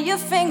 don't point your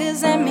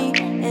fingers at me.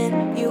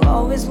 And you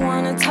always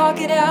wanna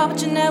talk it out,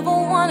 but you never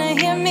wanna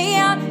hear me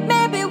out.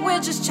 Maybe we're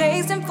just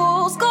chasing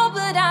fools, go,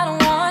 but I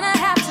don't wanna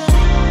have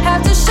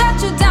to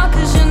shut you down,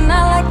 cause you're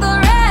not like the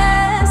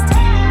rest.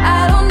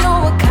 I don't know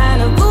what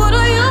kind of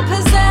voodoo you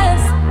possess,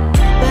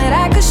 but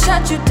I could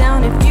shut you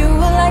down if you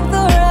were like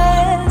the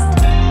rest.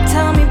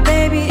 Tell me,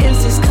 baby,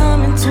 is this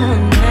coming to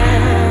an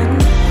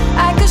end?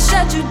 I could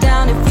shut you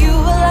down if you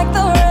were like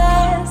the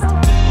rest.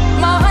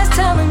 My heart's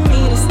telling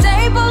me to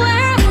stay, but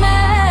we're a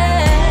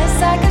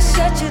mess. I could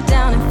shut you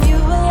down if you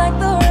were like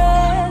the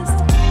rest.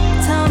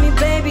 Tell me,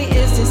 baby,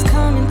 is this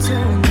coming to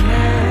an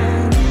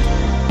end?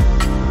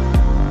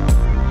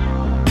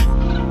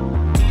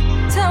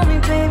 Tell me,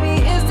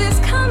 baby, is this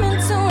coming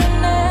to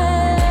an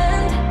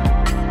end?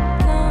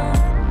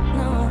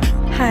 No.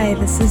 Hi,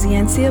 this is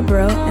Yancy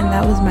Abreu, and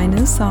that was my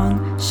new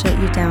song, Shut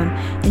You Down,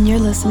 and you're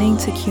listening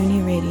to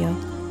CUNY Radio.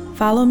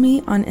 Follow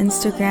me on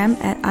Instagram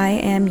at I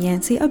am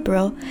Yancy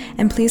Abreu,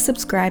 and please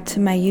subscribe to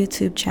my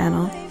YouTube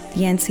channel,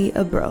 Yancy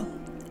Abreu.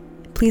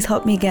 Please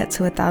help me get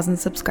to 1,000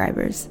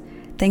 subscribers.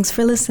 Thanks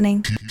for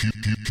listening.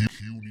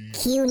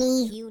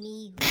 CUNY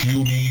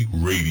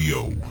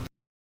Radio.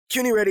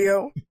 CUNY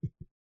Radio.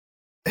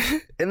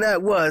 And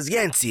that was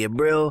Yancy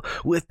Abreu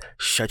with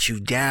Shut You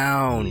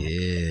Down.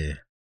 Yeah.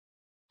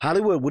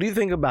 Hollywood, what do you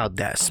think about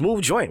that?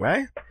 Smooth joint,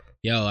 right?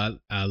 Yo,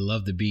 I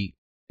love the beat.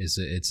 It's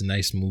a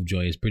nice smooth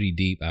joint. It's pretty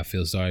deep. I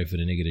feel sorry for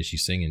the nigga that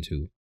she's singing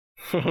to.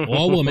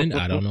 Or woman.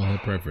 I don't know her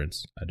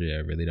preference. I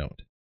really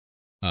don't.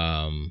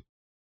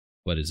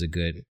 But it's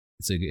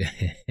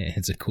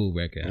a cool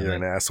record. You're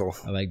an asshole.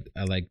 I like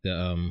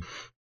the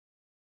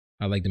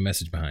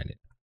message behind it.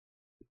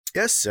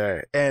 Yes,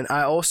 sir. And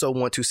I also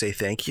want to say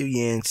thank you,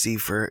 Yancy,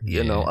 for,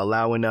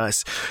 allowing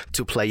us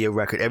to play your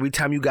record. Every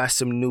time you got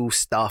some new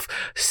stuff,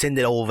 send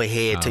it over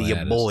here to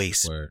your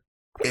boys.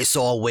 It's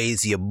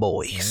always your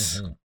boys.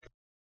 Mm-hmm.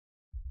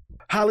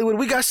 Hollywood,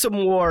 we got some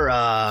more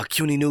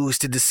CUNY news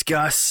to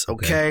discuss,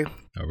 okay?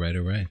 All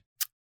right.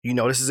 You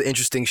know, this is an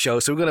interesting show,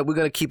 so we're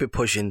gonna keep it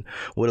pushing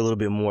with a little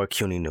bit more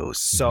CUNY news.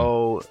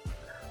 So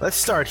let's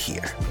start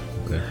here.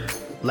 Okay.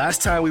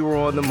 Last time we were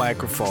on the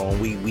microphone,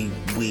 we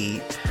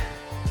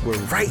were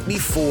right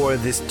before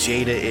this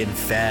Jada and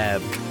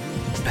Fab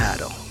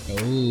battle.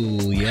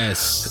 Oh,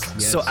 yes.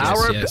 So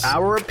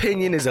our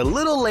opinion is a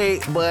little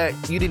late, but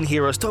you didn't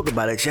hear us talk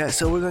about it yet,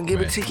 so we're gonna give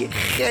it to you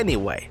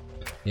anyway.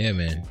 Yeah,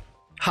 man.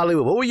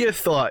 Hollywood, what were your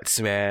thoughts,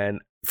 man?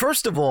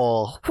 First of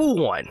all,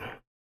 who won?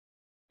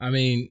 I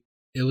mean,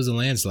 it was a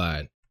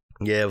landslide.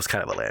 Yeah, it was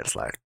kind of a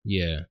landslide.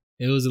 Yeah,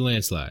 it was a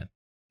landslide.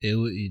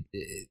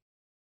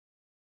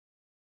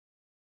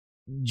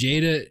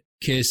 Jada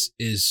Kiss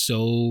is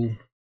so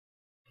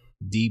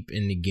deep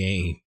in the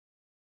game.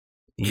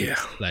 Yeah.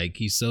 Like,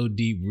 he's so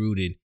deep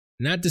rooted.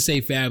 Not to say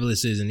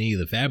Fabulous isn't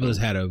either. Fabulous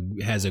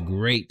has a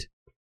great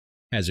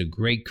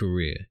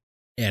career.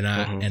 And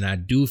I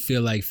do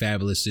feel like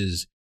Fabulous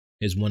is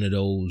one of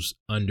those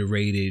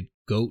underrated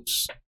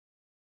GOATs.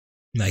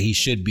 Like, he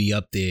should be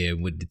up there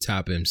with the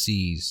top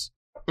MCs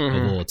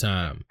of all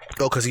time.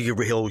 Oh, because he'll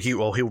rip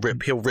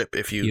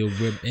if you. He'll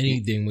rip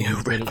anything when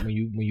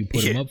you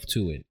put him up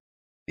to it.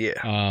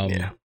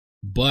 Yeah.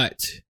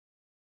 But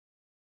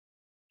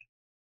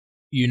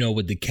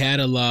with the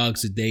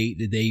catalogs that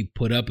they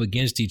put up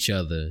against each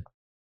other,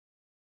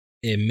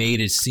 it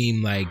made it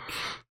seem like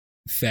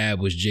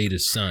Fab was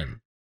Jada's son.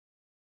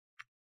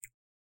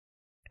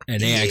 And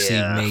they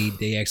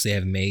actually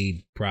have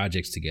made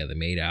projects together,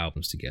 made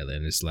albums together,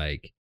 and it's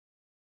like,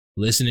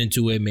 listening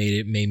to it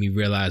made me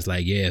realize,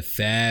 like, yeah,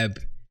 Fab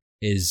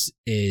is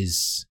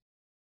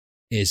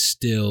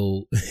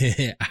still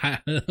I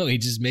don't know, he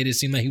just made it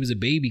seem like he was a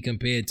baby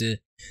compared and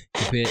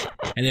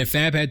then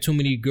Fab had too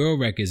many girl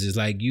records. It's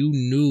like, you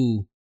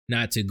knew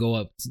not to go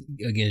up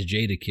against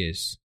Jada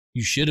Kiss.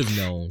 You should have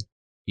known.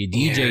 Your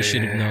DJ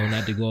should have known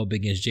not to go up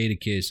against Jada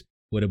Kiss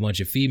with a bunch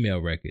of female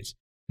records.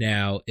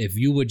 Now, if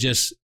you were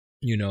just,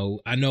 I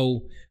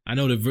know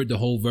the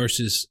whole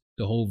verses,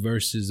 the whole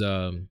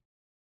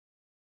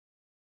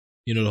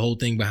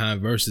thing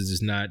behind verses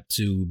is not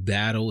to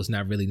battle. It's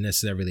not really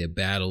necessarily a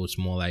battle. It's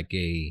more like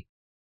a,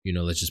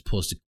 let's just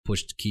push the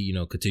key,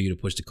 continue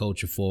to push the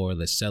culture forward.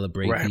 Let's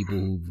celebrate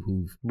people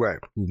who've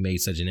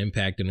made such an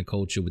impact on the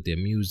culture with their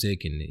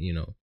music, and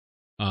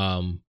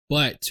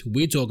but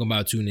we're talking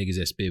about two niggas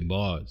that spit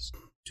bars,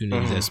 two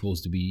niggas that's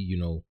supposed to be,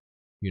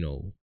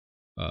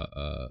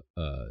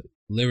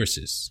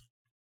 lyricists.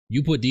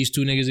 You put these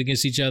two niggas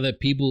against each other,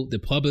 the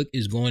public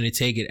is going to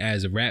take it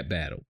as a rap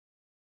battle.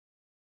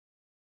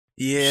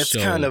 Yeah, it's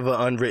kind of an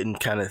unwritten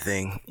kind of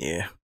thing.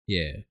 Yeah.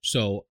 Yeah.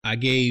 So I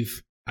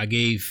gave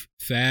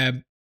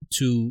Fab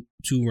two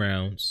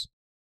rounds,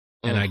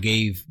 and I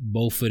gave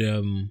both of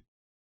them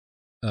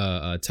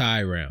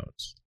tie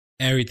rounds.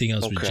 Everything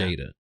else was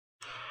Jada.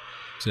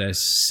 So that's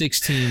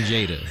 16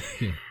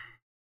 Jada.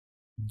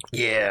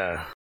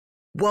 Yeah.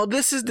 Well,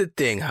 this is the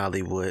thing,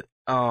 Hollywood.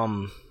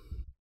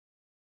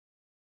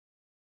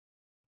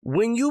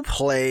 When you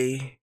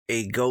play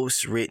a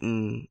ghost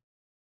written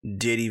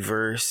Diddy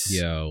verse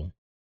Yo,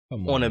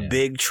 come on a now.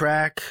 big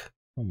track,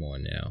 Come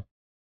on now.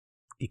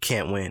 you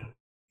can't win.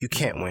 You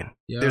can't win.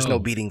 Yo. There's no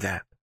beating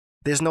that.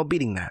 There's no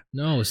beating that.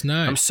 No, it's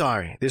not. I'm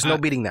sorry. There's no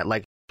beating that.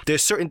 Like,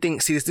 there's certain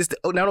things. See,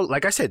 now,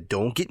 like I said,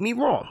 don't get me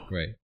wrong.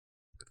 Right.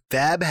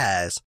 Fab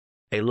has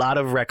a lot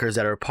of records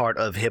that are part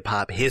of hip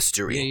hop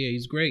history. Yeah,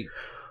 he's great.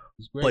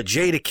 He's great. But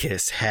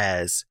Jadakiss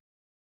has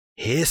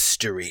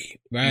history.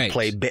 Right. You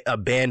play a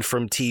band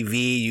from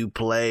TV. You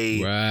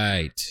play.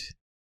 Right.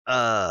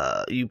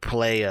 You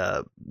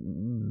play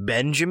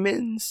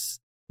Benjamins.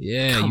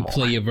 Yeah, Come you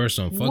play on. your verse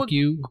on Fuck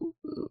You.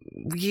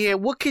 Yeah,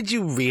 what could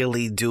you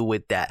really do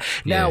with that?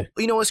 Now, Yeah.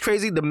 you know what's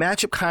crazy? The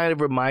matchup kind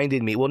of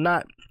reminded me, well,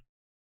 not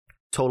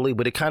totally,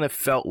 but it kind of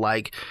felt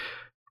like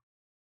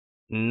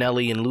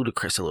Nelly and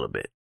Ludacris a little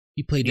bit.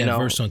 He played You that know?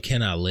 verse on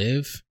Can I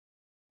Live?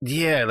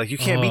 Yeah, like you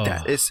can't beat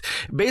that. Oh. It's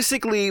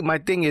basically, my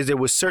thing is there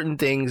was certain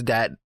things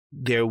that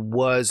there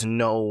was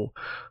no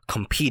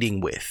competing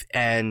with,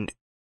 and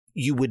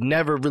you would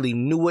never really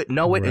know it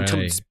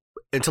Right.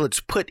 until it's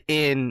put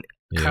in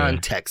Yeah.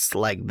 context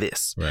like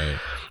this. Right.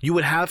 You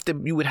would have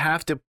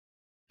to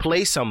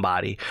play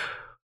somebody,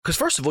 because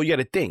first of all, you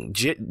got to think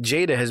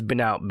Jada has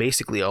been out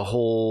basically a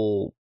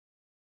whole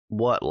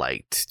A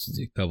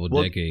couple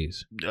Well,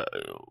 decades.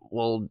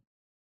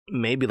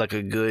 Maybe like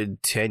a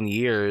good 10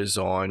 years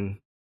on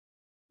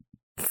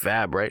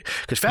Fab, right?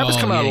 Because Fab has Oh,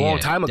 come out a yeah, long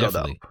yeah, time ago,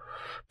 definitely. though.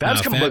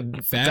 Fab's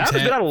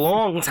been out a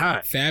long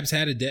time. Fab's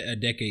had a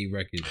decade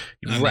record.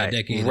 Right, A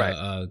decade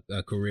right.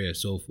 career.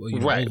 So,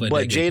 Right, over a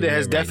but decade Jada career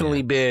has right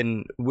definitely now.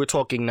 been, we're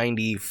talking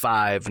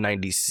 95,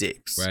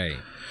 96. Right.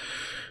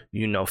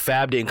 You know,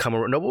 Fab didn't come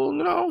around.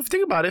 No,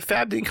 think about it.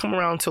 Fab didn't come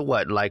around to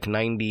what, like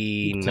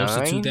 99? Close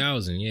to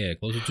 2000, yeah.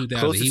 Close to 2000.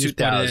 Close to He was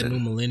part of that 2000. new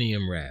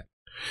millennium rap.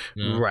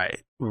 You know?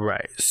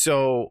 Right.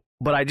 So,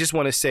 but I just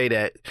want to say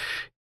that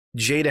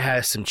Jada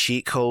has some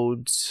cheat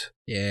codes.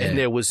 Yeah. And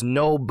there was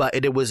no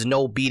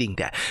beating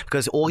that,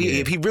 because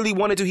if he really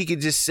wanted to, he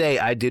could just say,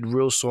 I did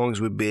real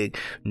songs with Big,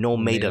 no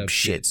made up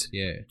shits.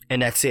 Yeah.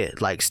 And that's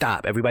it. Like,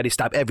 stop. Everybody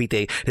stop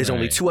everything. There's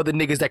only Right. 2 other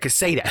niggas that could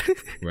say that.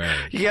 Right.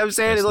 You know what I'm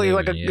saying? That's There's only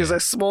living, there's a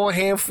small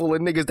handful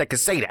of niggas that could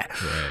say that.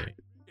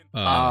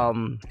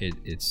 Right.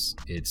 It's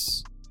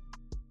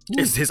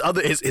his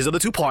other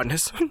 2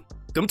 partners,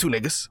 them 2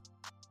 niggas,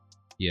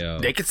 yo.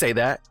 they could say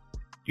that.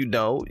 You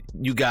know,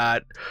 you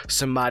got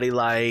somebody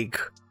like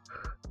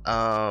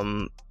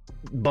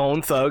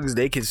Bone Thugs,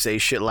 they could say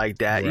shit like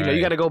that. You know, you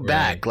got to go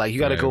back. Like, you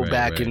got to go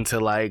back into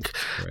like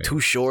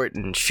Too Short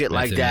and shit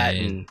like that,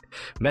 and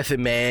Method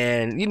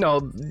Man. You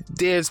know,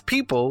 there's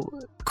people,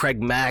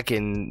 Craig Mack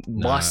and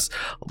Bus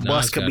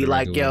could be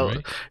like, yo,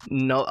 right?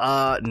 no,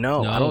 I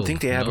don't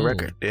think they have a No.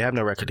 record. They have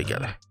no record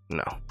together.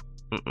 No,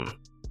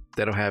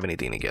 they don't have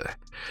anything together.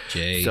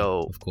 Jay,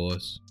 So- of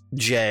course.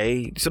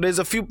 Jay. So there's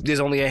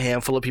only a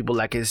handful of people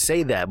that can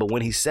say that, but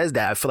when he says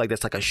that, I feel like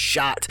that's like a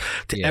shot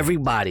to Yeah.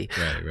 everybody.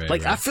 Right.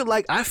 Like, right. I feel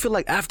like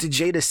after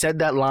Jada said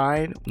that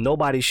line,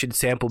 nobody should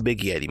sample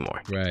Biggie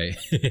anymore. Right.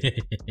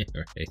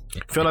 Right.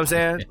 Feel what I'm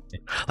saying?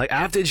 Like,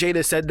 after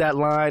Jada said that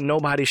line,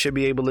 nobody should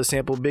be able to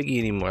sample Biggie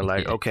anymore.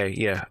 Like, okay,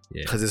 yeah,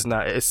 Yeah. because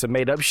it's some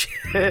made up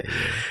shit.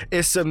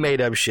 It's some made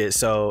up shit.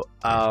 So,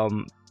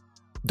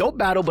 don't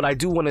battle, but I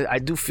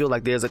do feel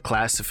like there's a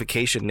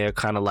classification there,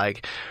 kind of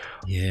like,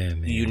 Yeah,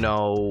 man. you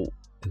know,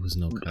 there was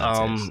no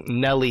contest.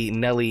 Nelly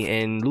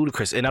and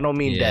Ludacris, and I don't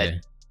mean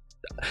that,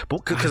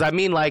 because I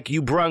mean, like,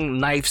 you brung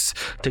knives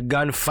to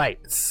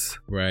gunfights.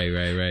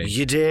 Right.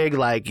 You dig?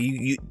 Like,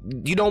 you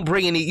don't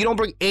bring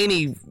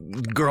any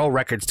girl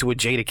records to a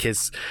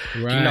Jadakiss,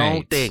 Right. you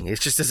know, thing. It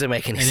just doesn't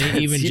make any And sense.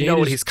 then even You know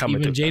what he's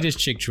coming even to. Jada's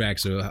chick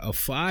tracks are a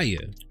fire.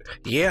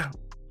 Yeah,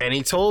 and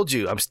he told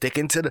you, I'm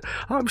sticking to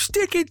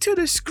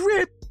the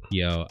script.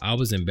 Yo, I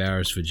was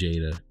embarrassed for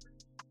Jada.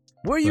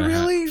 Were you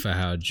really? For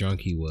how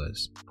drunk he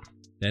was.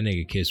 That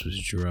nigga Kiss was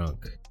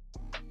drunk.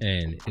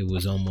 And it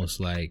was almost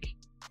like,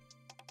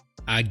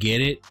 I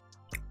get it.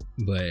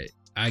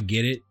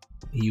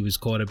 He was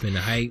caught up in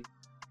the hype.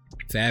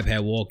 Fab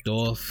had walked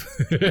off.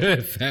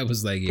 Fab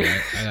was like,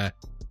 yeah,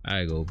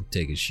 I go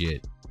take a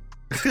shit.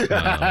 You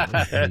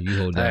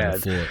hold down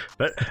the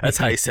fort. That's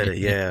how he said it.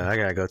 Yeah, I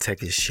gotta go take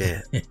his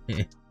shit.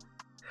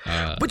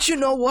 But you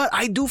know what?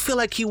 I do feel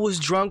like he was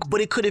drunk,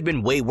 but it could have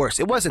been way worse.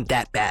 It wasn't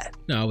that bad.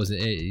 No, it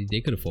wasn't. They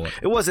could have fought.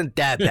 It wasn't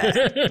that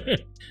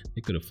bad.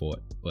 They could have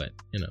fought, but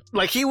you know.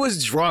 Like, he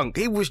was drunk.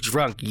 He was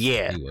drunk,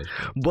 yeah. He was.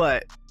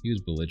 But He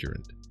was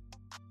belligerent.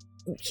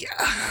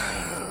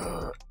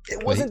 yeah,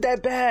 it wasn't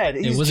that bad.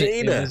 He's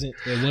Jada.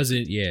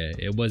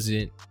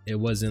 It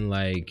wasn't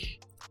like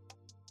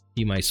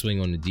he might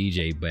swing on the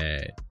DJ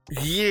bad.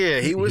 Yeah,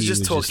 he was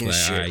just talking like,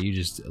 shit. "All right, you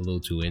just a little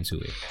too into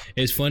it."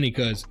 It's funny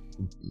because,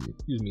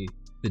 excuse me,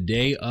 the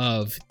day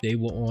of they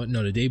were on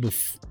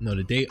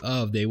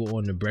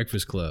the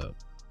Breakfast Club,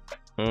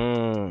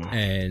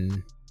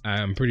 and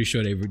I'm pretty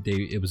sure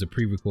it was a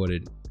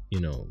pre-recorded,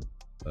 it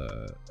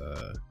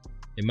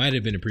might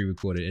have been a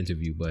pre-recorded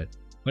interview, but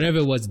whatever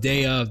it was,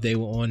 day of, they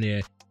were on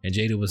there, and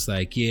Jada was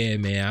like, yeah,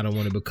 man, I don't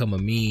want to become a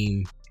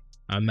meme.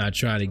 I'm not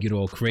trying to get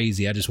all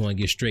crazy. I just want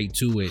to get straight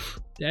to it.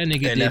 That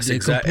nigga did the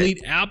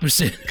complete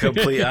opposite.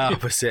 Complete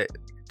opposite.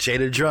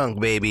 Jada drunk,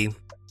 baby.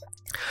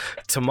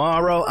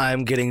 Tomorrow,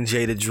 I'm getting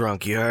Jada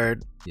drunk, you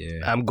heard? Yeah.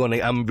 I'm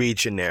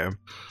reaching there.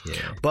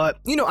 Yeah. But,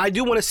 I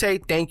do want to say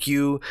thank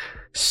you,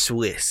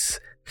 Swiss.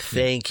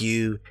 Thank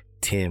you,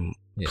 Tim.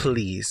 Yeah,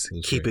 please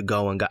keep it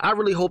going, guys. I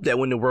really hope that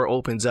when the world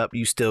opens up,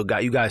 you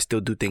guys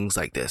still do things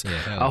like this.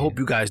 Yeah, I hope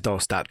you guys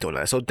don't stop doing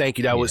that. So thank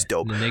you. That was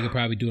dope. And they could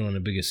probably do it on a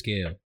bigger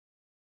scale.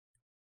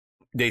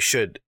 They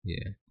should.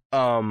 Yeah.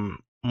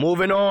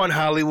 Moving on,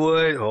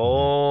 Hollywood.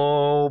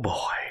 Oh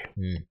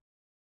boy.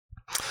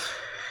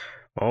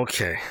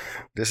 Okay.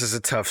 This is a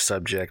tough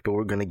subject, but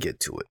we're gonna get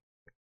to it.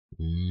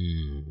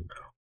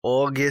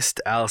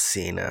 August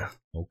Alsina.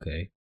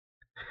 Okay.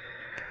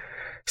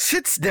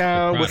 Sits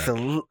down with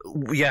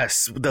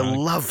the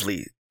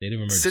lovely.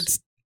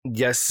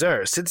 Yes,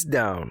 sir. Sits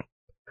down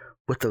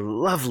with the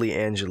lovely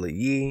Angela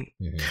Yee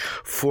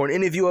for an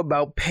interview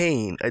about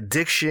pain,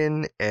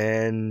 addiction,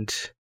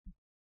 and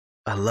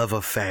a love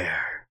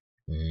affair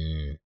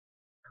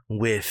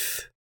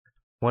with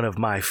one of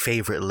my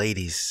favorite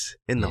ladies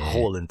in the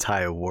whole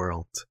entire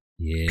world.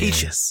 Yeah.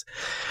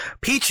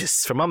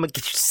 Peaches from I'ma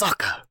Get You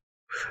Sucker.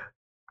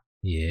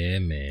 Yeah,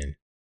 man.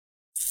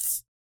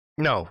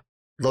 No.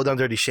 Low Down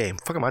Dirty Shame.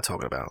 What am I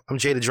talking about? I'm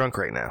Jada drunk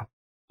right now.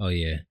 Oh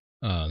yeah.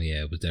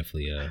 It was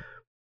definitely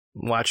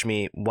watch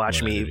me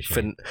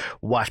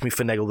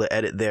finagle the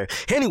edit there.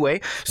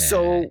 Anyway,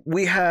 so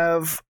we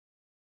have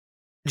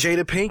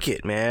Jada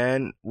Pinkett,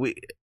 man.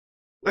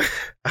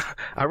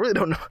 I really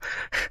don't know.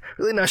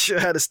 Really not sure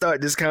how to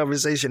start this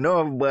conversation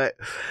off, but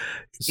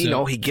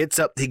he gets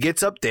up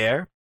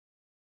there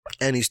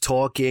and he's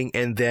talking,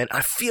 and then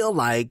I feel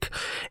like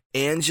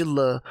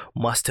Angela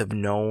must have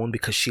known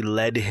because she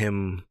led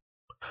him.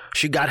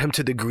 She got him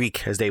to the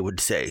Greek, as they would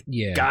say.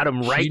 Yeah, got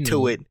him right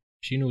to it.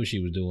 She knew what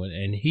she was doing,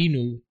 and he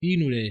knew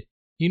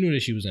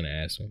that she was gonna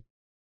ask him.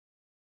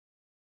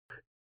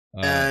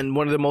 And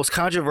one of the most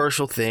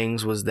controversial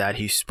things was that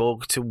he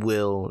spoke to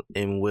Will,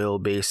 and Will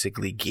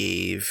basically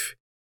gave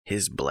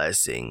his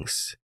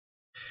blessings.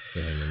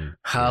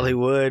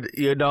 Hollywood,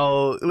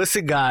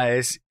 listen,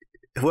 guys,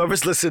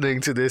 whoever's listening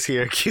to this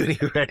here, CUNY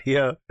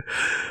Radio.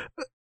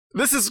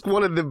 This is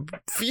one of the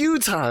few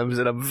times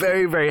that I'm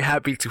very, very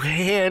happy to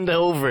hand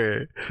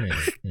over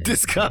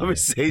this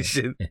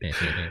conversation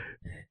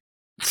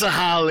to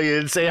Holly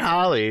and say,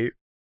 Holly,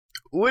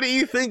 what do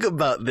you think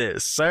about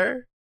this,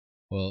 sir?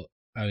 Well,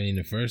 I mean,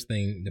 the first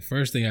thing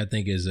I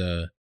think is,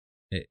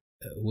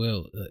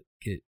 Will,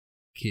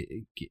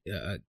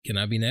 can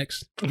I be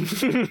next?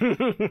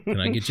 Can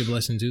I get your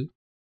blessing too?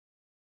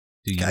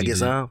 Do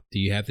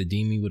you have to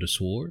deem me with a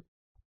sword?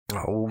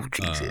 Oh,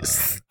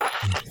 Jesus.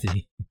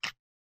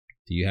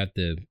 Do you have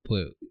to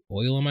put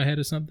oil on my head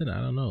or something?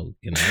 I don't know.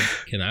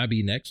 Can I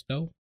be next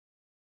though?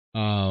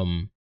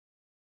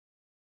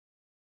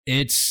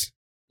 It's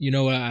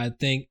I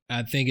think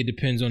it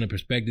depends on the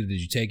perspective that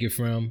you take it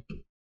from,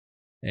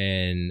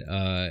 and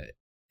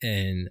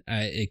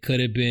it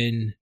could have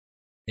been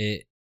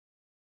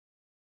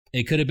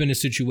a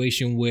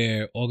situation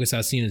where August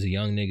Alsina is a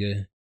young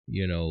nigga.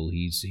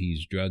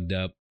 He's drugged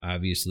up.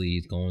 Obviously,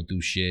 he's going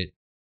through shit.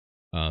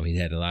 He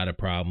had a lot of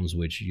problems,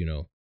 which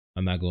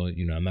I'm not going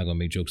to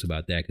make jokes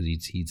about that because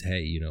he's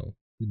had,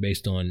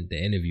 based on the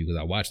interview, because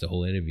I watched the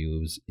whole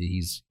interview,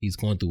 he's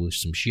going through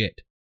some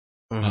shit.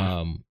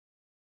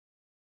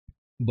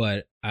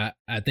 But I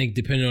think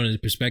depending on the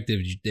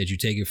perspective that you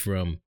take it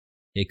from,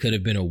 it could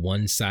have been a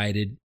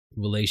one-sided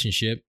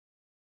relationship.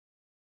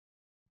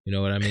 You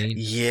know what I mean?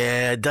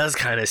 Yeah, it does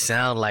kind of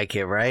sound like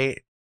it,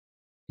 right?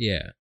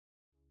 Yeah.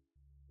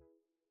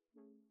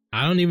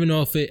 I don't even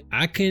know if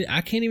I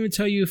can't even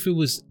tell you if it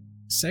was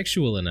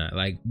sexual or not.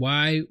 Like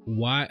why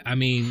I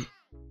mean,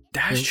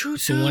 that's true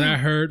too. From what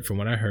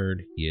I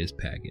heard, he is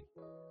packing.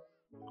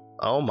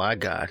 Oh my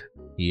God.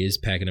 He is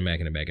packing a Mac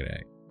in the back of the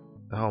act.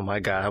 Oh my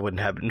God, I wouldn't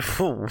have.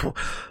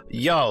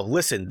 Yo,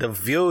 listen, the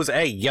views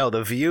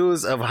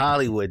of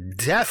Hollywood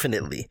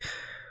definitely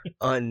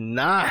are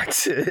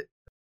not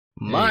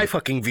my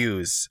fucking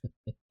views.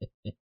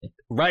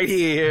 Right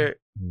here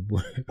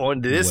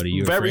on this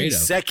very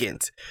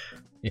second.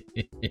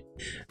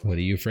 What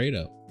are you afraid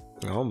of?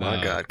 Oh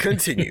my God,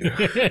 continue.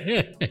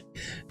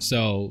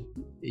 So,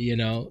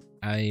 maybe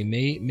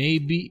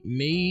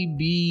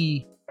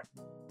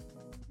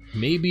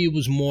it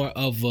was more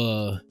of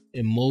a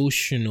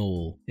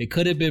emotional. It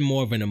could have been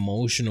more of an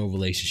emotional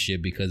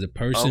relationship because a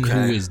person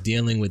who is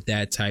dealing with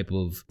that type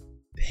of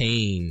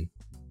pain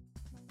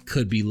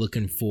could be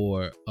looking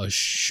for a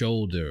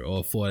shoulder,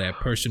 or for that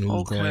person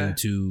who's going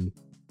to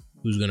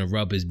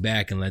rub his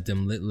back and let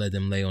him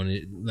lay on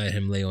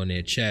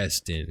their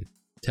chest and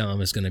tell him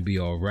it's gonna be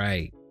all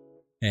right.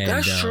 And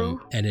that's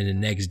true. And then the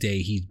next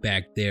day he's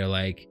back there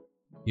like,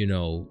 you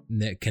know,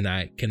 can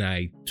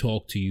I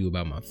talk to you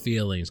about my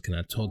feelings? Can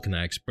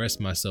I express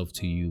myself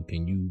to you?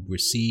 Can you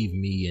receive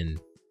me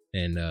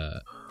and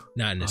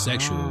not in a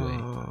sexual way?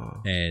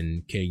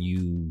 And can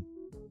you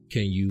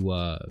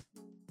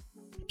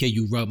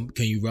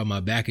rub my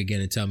back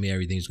again and tell me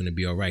everything's gonna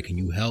be all right? Can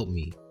you help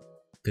me?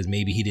 Because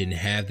maybe he didn't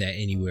have that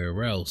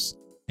anywhere else.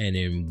 And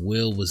then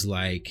Will was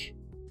like,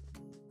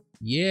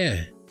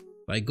 yeah,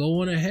 like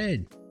go on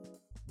ahead.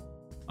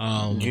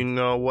 You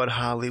know what,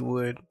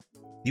 Hollywood?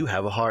 You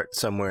have a heart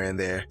somewhere in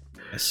there.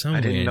 Somewhere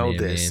I didn't know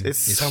there, this. man.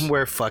 It's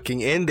somewhere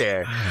fucking in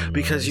there.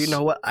 Because you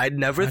know what? I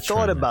never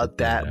thought about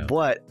that.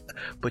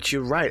 But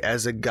you're right.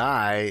 As a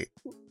guy,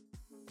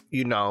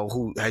 you know,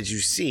 who, as you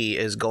see,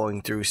 is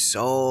going through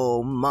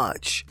so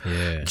much.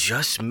 Yeah.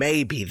 Just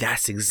maybe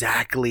that's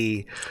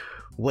exactly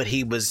what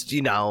he was,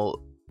 you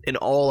know, in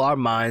all our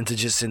minds are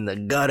just in the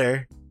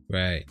gutter.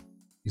 Right.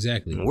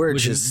 Exactly. We're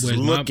just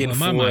looking for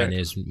my mind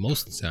is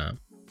most of the time.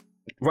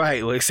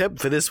 Right. Well, except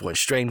for this one,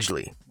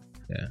 strangely.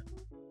 Yeah.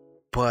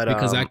 But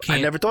because I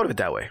never thought of it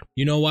that way.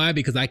 You know why?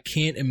 Because I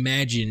can't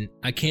imagine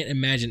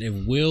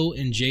if Will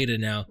and Jada,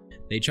 now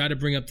they try to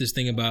bring up this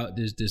thing about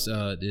this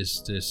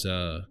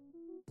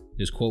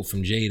quote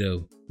from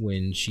Jada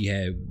when she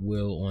had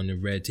Will on the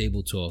Red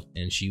Table Talk,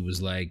 and she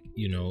was like,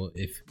 you know,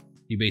 if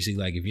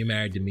you're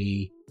married to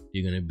me,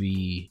 you're gonna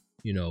be,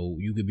 you know,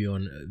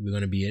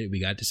 we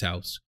got this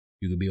house.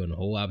 You could be on the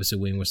whole opposite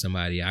wing with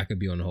somebody. I could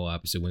be on the whole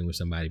opposite wing with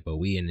somebody, but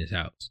we in this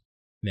house.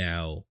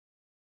 Now,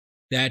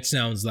 that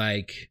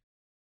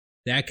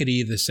could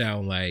either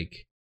sound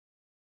like,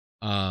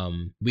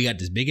 we got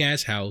this big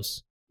ass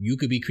house. You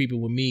could be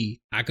creeping with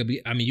me. You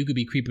could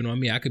be creeping on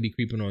me. I could be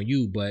creeping on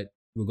you. But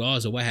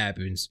regardless of what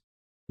happens,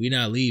 we're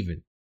not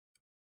leaving.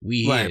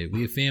 We here. Right.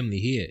 We a family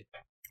here.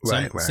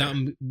 Right.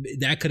 Something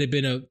that could have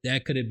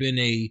been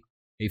a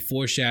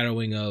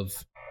foreshadowing of,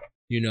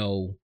 you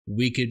know,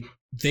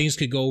 things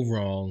could go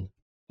wrong,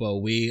 but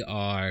we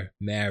are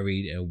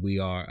married and we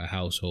are a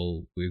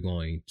household. We're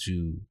going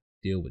to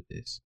deal with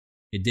this.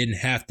 It didn't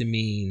have to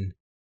mean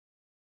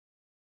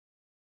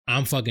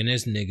I'm fucking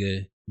this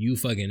nigga, you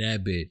fucking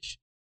that bitch.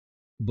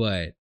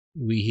 But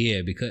we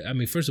here because, I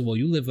mean, first of all,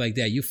 you live like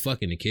that, you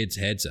fucking the kids'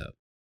 heads up.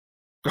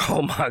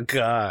 Oh my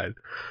God.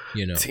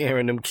 You know,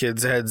 tearing them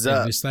kids' heads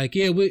up. It's like,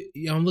 yeah,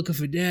 I'm looking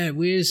for dad.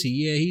 Where is he?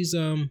 Yeah, he's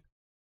on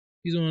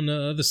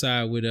the other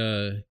side with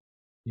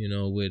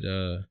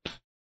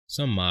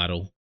some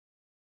model.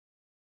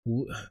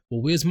 Well,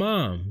 where's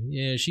mom?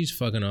 Yeah, she's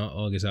fucking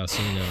August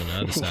Alsina on the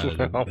other side of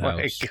the house.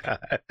 My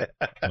God.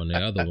 On the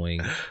other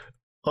wing.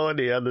 On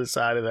the other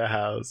side of the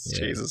house. Yeah.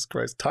 Jesus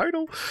Christ.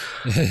 Title.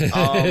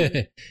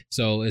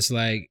 So it's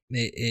like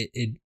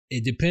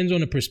it depends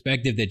on the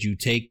perspective that you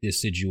take this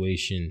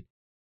situation.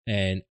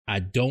 And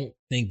I don't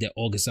think that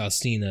August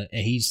Alsina,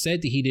 and he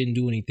said that he didn't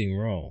do anything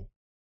wrong.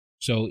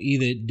 So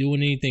either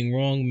doing anything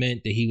wrong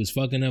meant that he was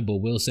fucking up, but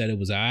Will said it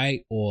was all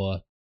right,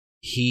 or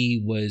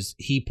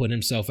he put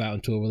himself out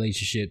into a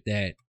relationship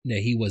that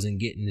he wasn't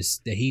getting this,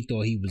 that he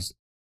thought he was,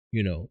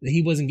 you know, that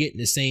he wasn't getting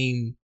the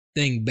same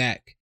thing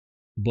back,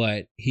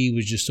 but he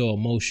was just so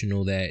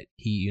emotional that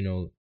he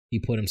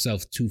put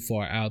himself too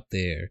far out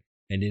there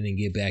and didn't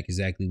get back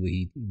exactly what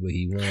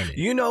he wanted.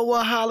 You know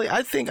what, Holly?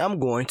 I think I'm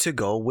going to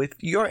go with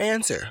your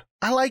answer.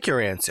 I like your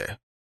answer.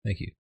 Thank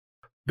you.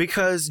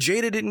 Because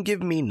Jada didn't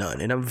give me none,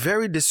 and I'm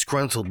very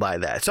disgruntled by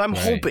that. So I'm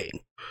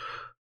hoping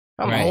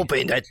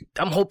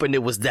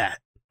it was that.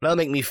 That'll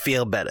make me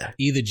feel better.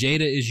 Either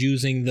Jada is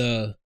using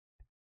the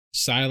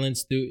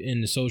silence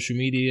in the social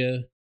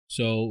media,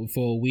 so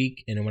for a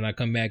week, and then when I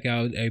come back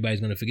out,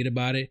 everybody's gonna forget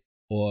about it,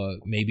 or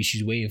maybe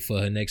she's waiting for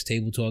her next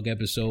Table Talk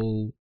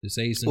episode to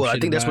say some. Well, shit I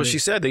think that's what it. She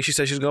said. I think she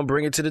said she's gonna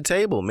bring it to the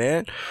table,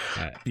 man.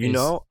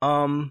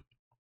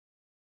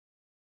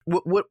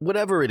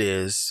 Whatever it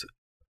is.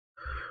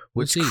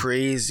 What's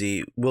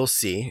crazy? We'll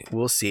see.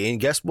 And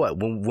guess what?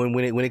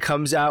 When it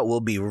comes out, we'll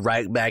be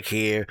right back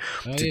here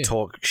to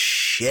talk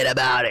shit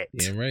about it.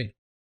 Yeah, right.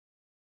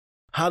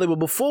 Hollywood,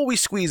 before we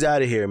squeeze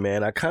out of here,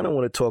 man, I kind of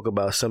want to talk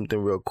about something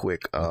real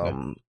quick.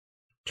 Okay.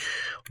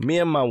 Me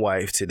and my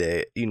wife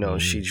today, you know,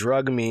 she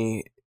drugged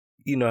me.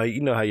 You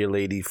know how your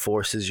lady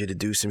forces you to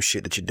do some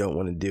shit that you don't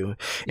want to do,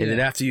 and then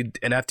after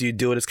you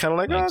do it, it's kind of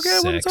like oh, okay,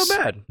 it wasn't so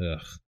bad.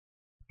 Ugh.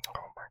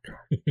 Oh my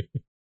God.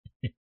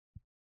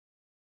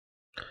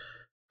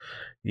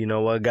 You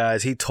know what,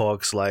 guys? He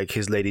talks like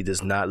his lady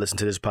does not listen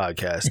to this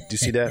podcast. Do you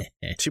see that?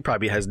 She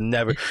probably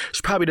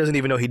doesn't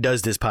even know he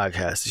does this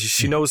podcast.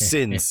 She knows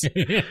sins.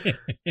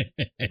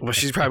 But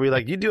she's probably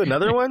like, you do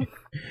another one?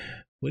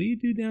 What do you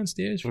do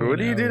downstairs? What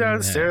do you do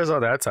downstairs all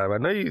that time? I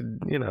know you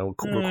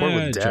record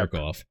with Deb. Jerk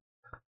off.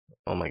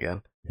 Oh my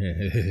God.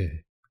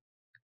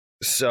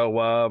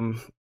 So,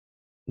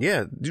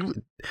 yeah.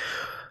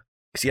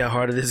 See how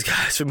hard it is,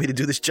 guys, for me to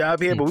do this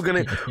job here, but we're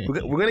gonna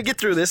get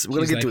through this. We're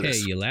gonna get through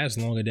this. Hey, you last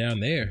longer down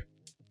there.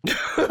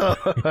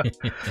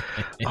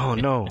 Oh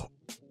no,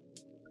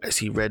 I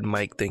see red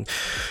mic thing.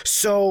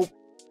 So,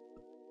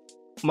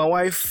 my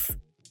wife.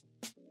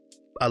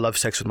 I love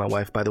sex with my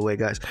wife, by the way,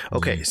 guys.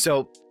 Okay,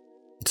 so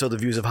So the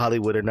views of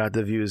Hollywood are not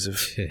the views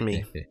of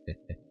me.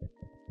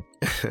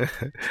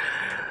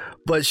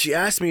 But she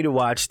asked me to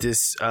watch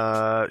this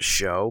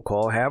show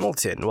called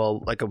Hamilton.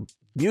 Well, like a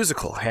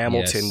musical,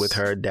 Hamilton, with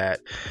her that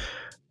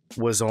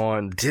was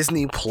on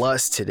Disney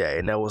Plus today.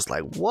 And I was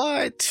like,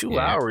 what? 2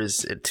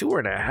 hours,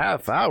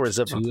 2.5 hours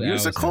of a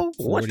musical?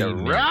 What the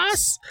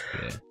Ross?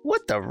 Yeah.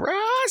 What the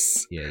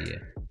Ross? Yeah.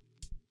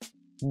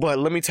 But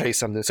let me tell you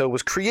something. So it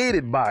was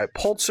created by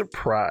Pulitzer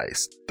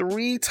Prize,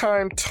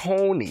 3-time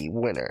Tony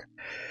winner,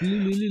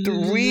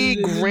 3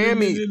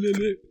 Grammy.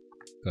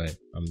 Go ahead.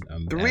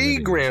 I'm 3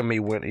 Grammy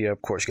winner. Yeah,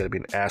 of course, you got to be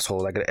an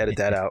asshole. I got to edit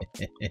that out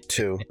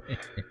too.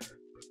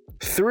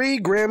 3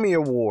 Grammy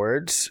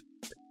Awards,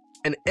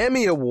 an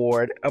Emmy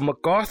Award, a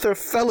MacArthur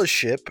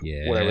Fellowship,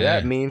 whatever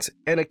that means,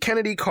 and a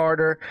Kennedy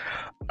Carter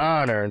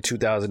Honor in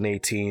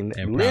 2018.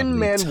 And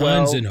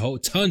Lin-Manuel,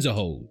 tons of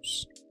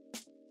hoes.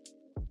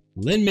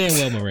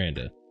 Lin-Manuel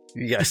Miranda.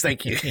 Yes,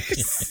 thank you.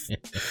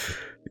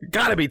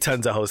 Gotta be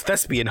tons of hoes.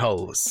 Thespian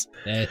hoes.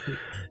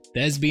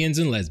 Thespians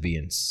and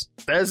lesbians.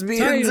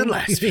 Thespians and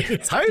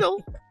lesbians.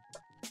 Title.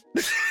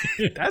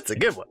 That's a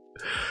good one.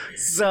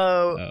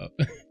 So,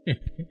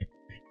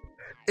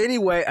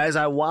 anyway, as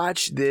I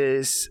watched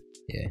this,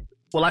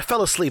 well, I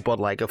fell asleep on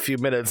like a few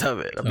minutes of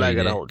it. I'm not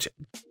gonna hold you.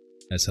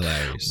 That's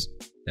hilarious.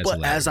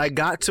 But as I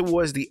got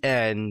towards the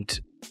end,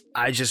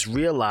 I just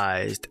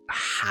realized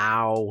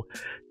how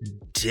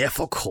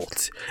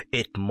difficult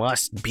it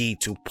must be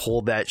to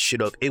pull that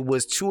shit off. It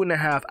was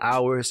 2.5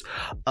 hours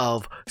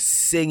of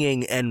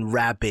singing and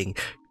rapping.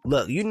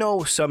 Look, you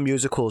know some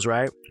musicals,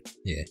 right?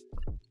 Yeah.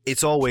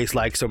 It's always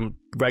like some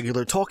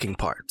regular talking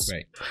parts.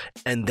 Right.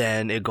 And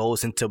then it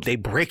goes into, they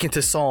break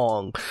into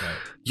song. Right.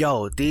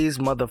 Yo, these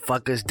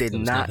motherfuckers did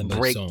not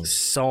break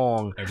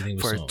song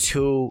for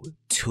song.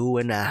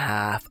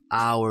 2.5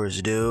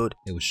 hours, dude.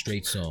 It was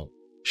straight song.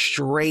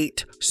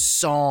 Straight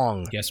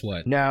song. Guess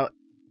what? Now,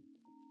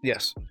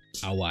 yes.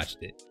 I watched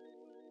it.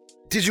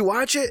 Did you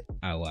watch it?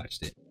 I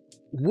watched it.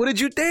 What did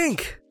you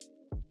think?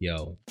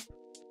 Yo.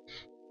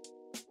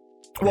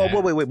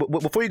 Well, wait.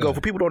 Before you go, for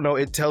people who don't know,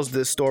 it tells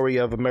the story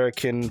of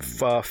American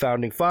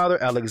founding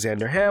father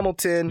Alexander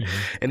Hamilton,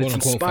 and it's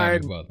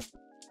inspired.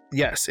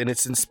 Yes, and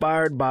it's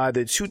inspired by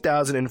the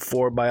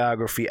 2004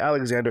 biography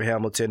Alexander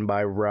Hamilton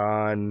by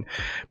Ron,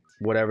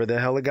 whatever the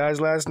hell the guy's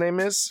last name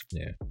is.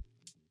 Yeah.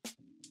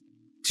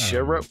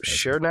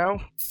 Chernow.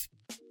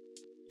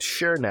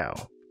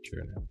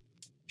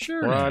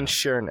 Ron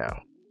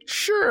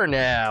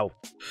Chernow.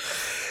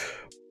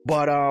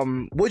 But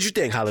what'd you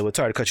think, Hollywood?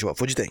 Sorry to cut you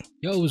off. What'd you think?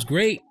 Yo, it was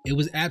great. It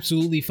was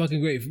absolutely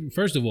fucking great.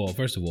 First of all,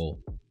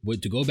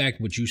 to go back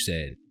to what you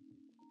said,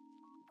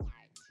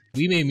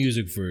 we made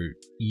music for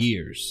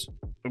years.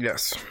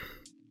 Yes.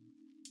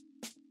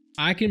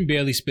 I can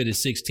barely spit a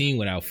 16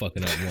 without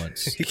fucking up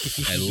once.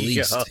 At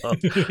least.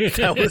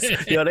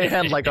 They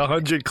had like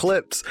 100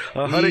 clips.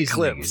 100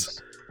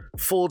 clips.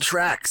 Full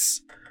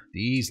tracks.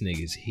 These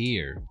niggas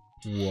here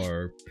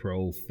were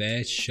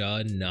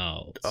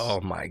professionals. Oh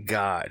my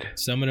God.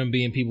 Some of them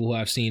being people who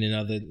I've seen in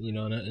other,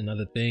 in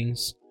other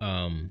things.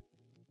 And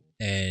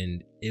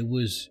it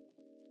was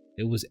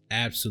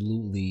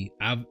absolutely,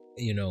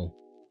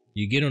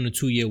 you get on a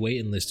 2-year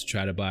waiting list to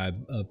try to buy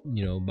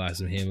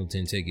some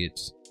Hamilton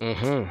tickets.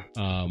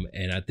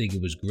 And I think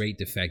it was great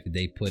the fact that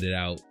they put it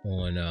out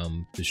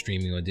on the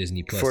streaming on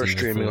Disney Plus.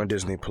 On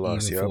Disney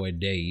Plus, for a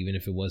day, even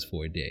if it was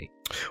for a day.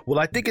 Well,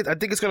 I think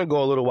it's gonna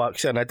go a little while.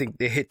 And I think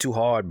they hit too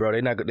hard, bro.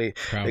 They're gonna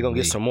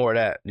get some more of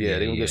that. Yeah,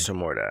 they're gonna get some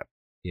more of that.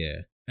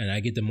 Yeah, and I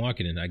get the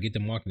marketing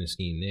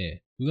scheme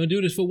there. We're gonna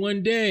do this for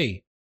one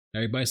day.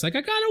 Everybody's like,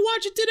 I gotta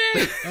watch it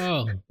today.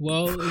 Oh,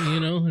 well,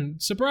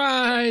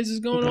 surprise,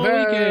 it's going on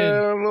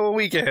a little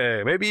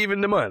weekend, maybe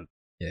even the month.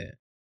 Yeah.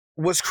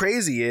 What's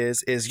crazy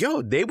is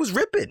they was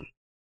ripping.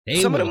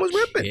 Some of them was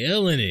ripping,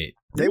 killing it.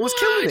 They was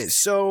killing it.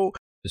 So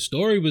the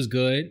story was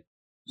good,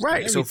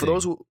 right? So for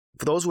those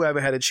who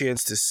haven't had a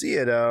chance to see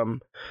it,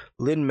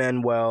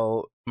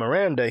 Lin-Manuel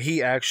Miranda,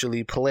 he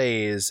actually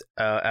plays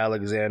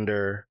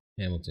Alexander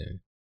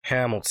Hamilton.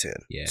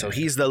 Yeah. So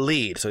he's the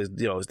lead. So he's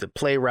the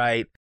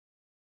playwright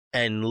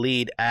and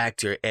lead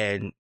actor.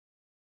 And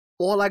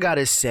all I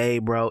gotta say,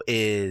 bro,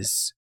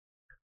 is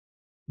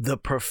the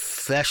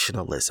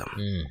professionalism.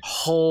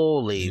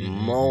 Holy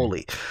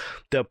moly.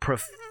 The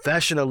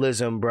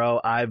professionalism, bro.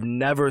 I've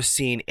never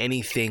seen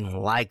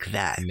anything like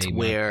that. Made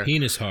my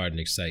penis hard in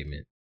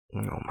excitement.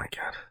 Oh my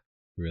God.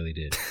 Really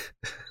did.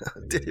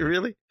 Did it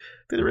really?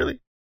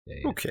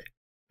 Yeah. Okay.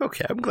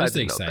 I'm glad to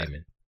know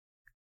excitement.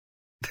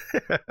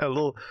 That. A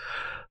little.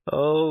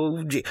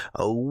 Oh, geez.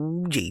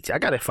 I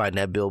gotta find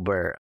that Bill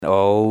Burr.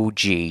 Oh,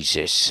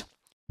 Jesus.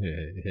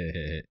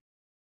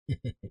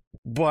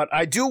 But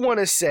I do want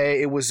to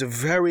say it was a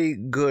very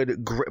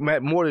good,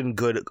 more than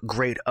good,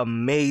 great,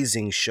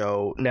 amazing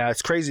show. Now,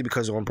 it's crazy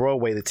because on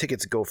Broadway, the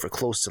tickets go for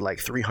close to like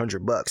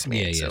 $300, man.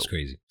 Yeah, it's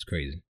crazy. It's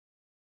crazy.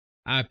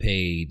 I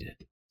paid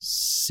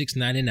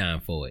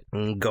 $6.99 for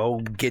it. Go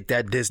get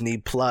that Disney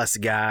Plus,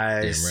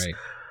 guys. Damn right.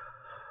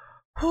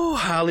 Oh,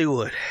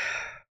 Hollywood.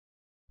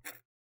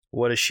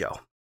 What a show.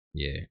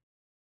 Yeah.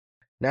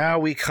 Now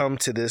we come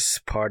to this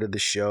part of the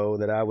show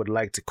that I would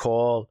like to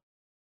call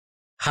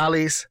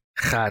Holly's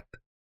Hot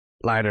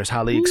Liners.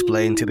 Holly,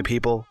 explain to the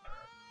people.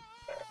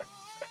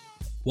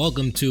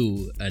 Welcome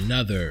to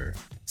another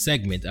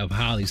segment of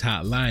Holly's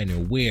Hot Liner,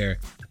 where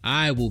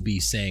I will be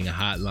saying a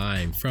hot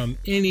line from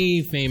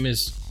any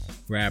famous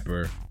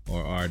rapper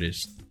or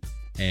artist,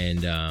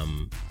 and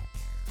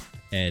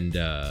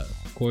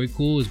Corey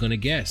Cool is going to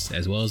guess,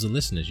 as well as the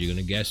listeners. You're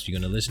going to guess, you're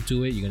going to listen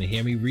to it, you're going to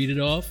hear me read it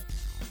off,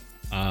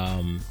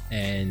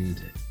 and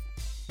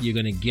you're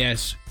going to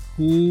guess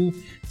who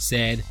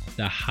said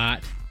the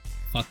hot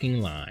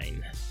fucking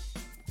line.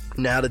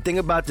 Now, the thing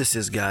about this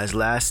is, guys,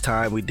 last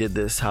time we did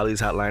this, Holly's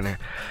Hot Liner,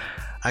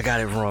 I got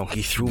it wrong.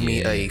 He threw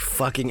me a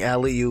fucking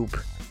alley-oop,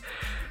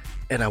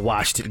 and I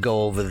watched it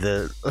go over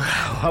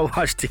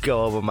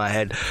my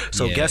head.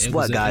 So guess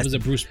what, guys? It was a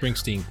Bruce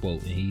Springsteen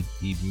quote, and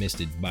he missed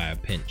it by a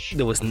pinch.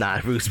 It was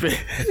not Bruce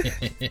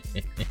Springsteen.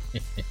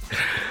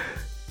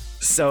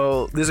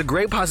 So there's a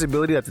great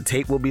possibility that the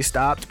tape will be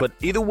stopped, but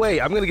either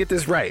way, I'm going to get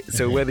this right.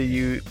 So whether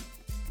you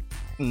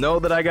know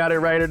that I got it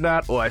right or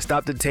not, or I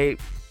stopped the tape,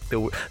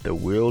 the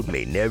world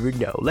may never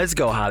know. Let's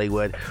go,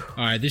 Hollywood.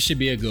 All right, this should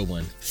be a good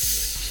one.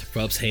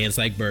 Rubs hands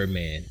like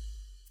Birdman.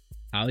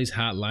 Holly's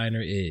Hot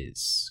Liner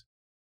is: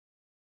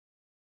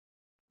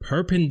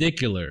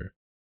 perpendicular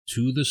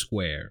to the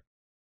square,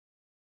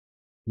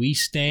 we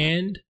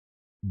stand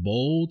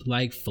bold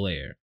like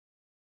flare.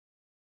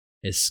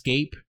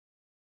 Escape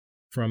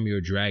from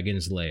your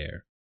dragon's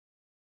lair.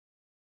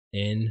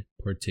 In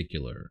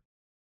particular.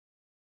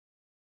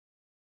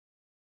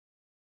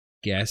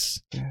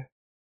 Guess a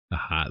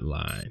hot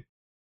line.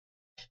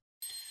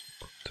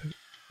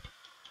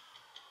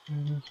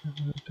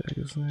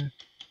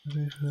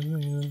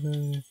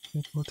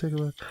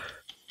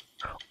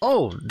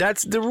 Oh,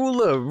 that's the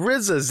ruler,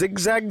 RZA,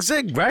 Zigzag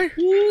Zig, right?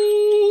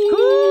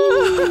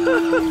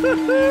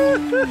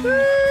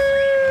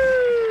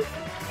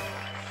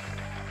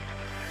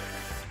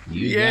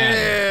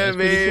 Yeah,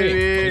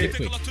 baby.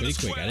 Pretty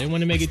quick. I didn't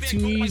want to make it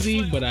too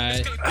easy, but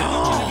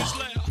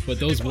but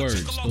those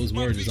words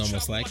is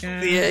almost like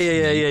yeah.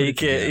 You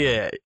can't,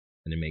 yeah.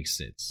 And it makes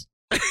sense.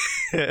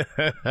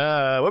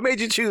 What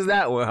made you choose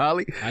that one,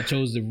 Holly? I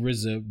chose the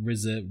RZA.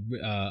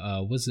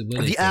 What's it?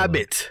 The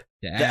Abbott.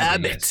 The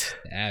Abbott.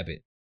 The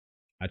Abbott.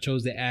 I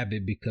chose the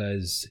Abbott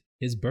because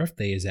his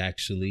birthday is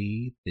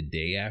actually the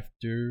day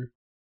after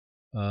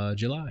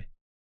July.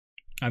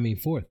 I mean,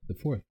 the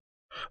 4th.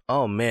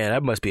 Oh man,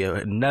 that must be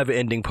a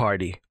never-ending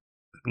party.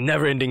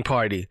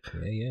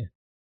 Yeah.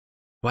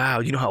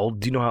 Wow, do you know how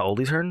old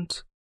he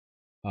turns?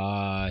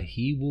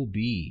 He will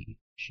be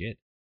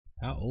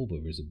How old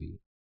will RZA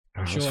be?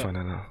 Let's find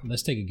that out.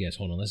 Let's take a guess.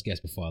 Hold on, let's guess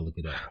before I look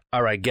it up.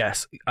 All right,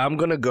 guess. I'm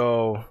gonna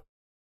go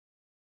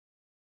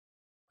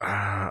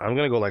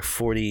like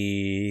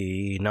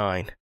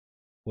 49.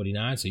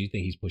 49. So you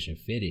think he's pushing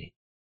 50?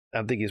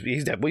 I think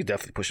he's definitely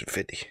pushing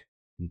 50.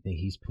 You think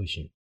he's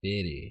pushing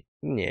 50?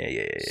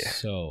 Yeah.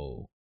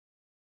 So,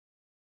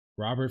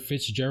 Robert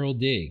Fitzgerald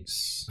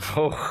Diggs.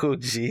 Oh,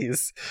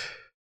 jeez.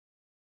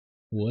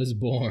 Was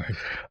born.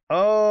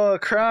 Oh,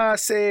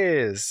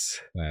 crosses.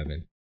 What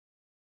happened?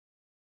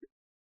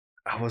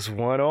 I was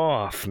one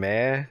off,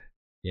 man.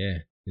 Yeah,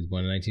 he was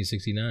born in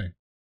 1969.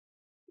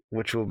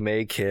 Which will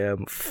make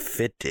him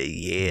 50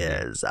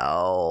 years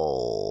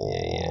old.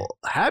 Yeah.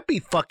 Happy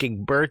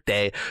fucking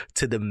birthday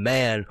to the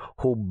man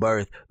who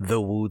birthed the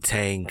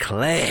Wu-Tang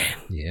Clan.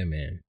 Yeah,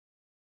 man.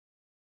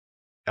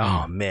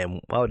 Oh,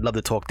 man. I would love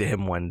to talk to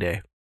him one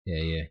day.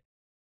 Yeah.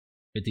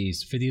 50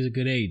 is a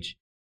good age.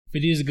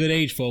 50 is a good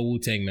age for a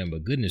Wu-Tang member.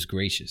 Goodness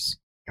gracious.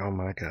 Oh,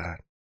 my God.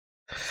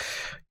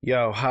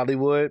 Yo,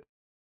 Hollywood.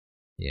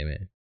 Yeah,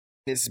 man.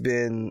 It's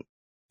been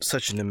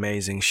such an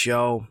amazing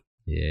show.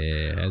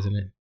 Yeah, hasn't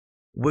it?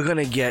 We're going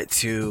to get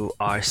to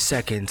our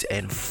second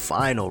and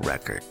final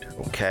record,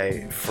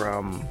 okay,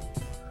 from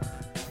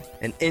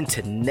an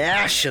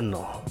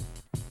international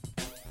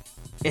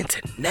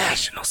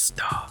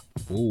star.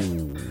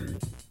 Ooh.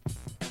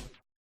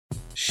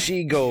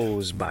 She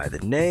goes by the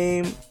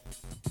name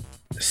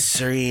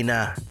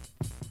Serena.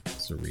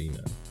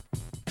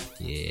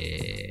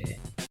 Yeah.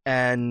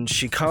 And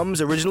she comes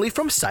originally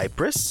from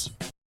Cyprus.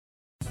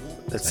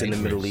 That's in the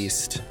Middle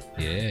East.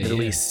 Yeah,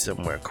 Middle East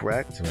somewhere,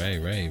 correct?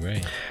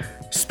 Right.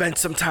 Spent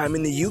some time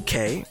in the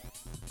UK.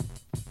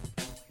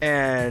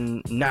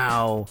 And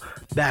now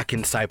back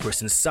in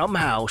Cyprus. And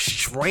somehow,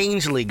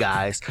 strangely,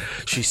 guys,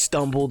 she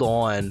stumbled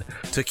on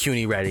to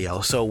CUNY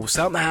Radio. So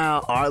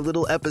somehow our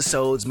little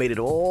episodes made it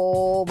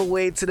all the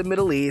way to the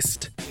Middle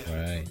East.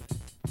 Right.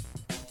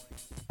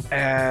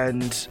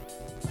 And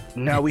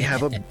now we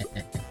have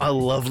a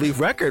lovely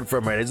record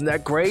from her. Isn't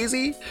that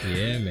crazy?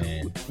 Yeah,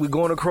 man. We're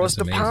going across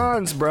the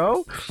ponds,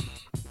 bro.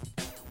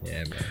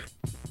 Yeah, man.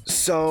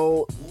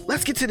 So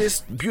let's get to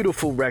this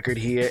beautiful record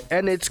here,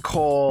 and it's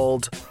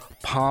called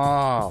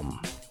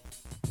Palm.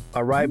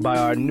 All right, by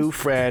our new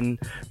friend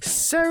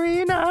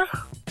Serena.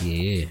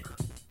 Yeah.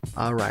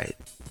 All right,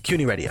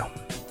 CUNY Radio.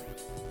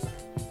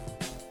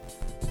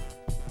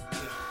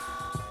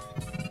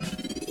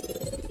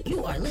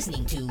 You are listening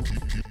listening to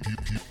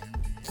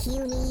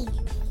CUNY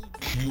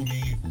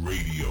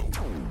Radio.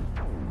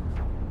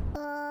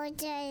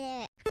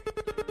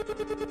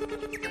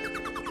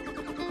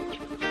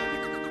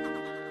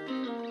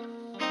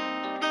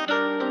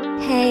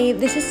 Hey,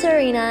 this is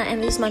Serena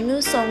and this is my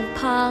new song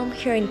Palm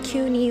here in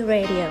CUNY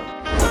Radio.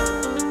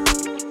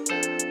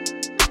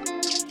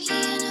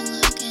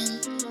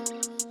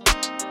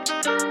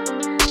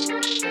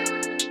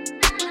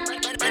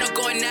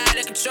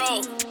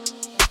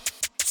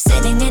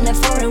 Sitting in a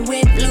foreign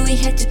whip, Louis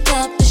head to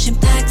top, pushing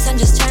packs, I'm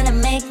just trying to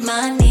make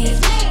money.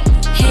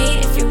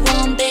 Hate if you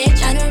want,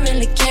 bitch, I don't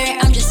really care,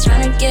 I'm just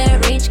trying to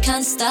get rich,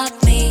 can't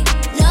stop me.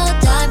 No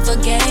time for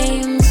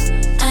games,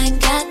 I ain't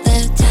got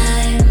the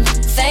time.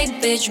 Fake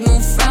bitch,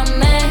 move from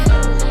me.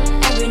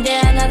 Every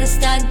day another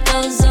stock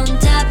goes on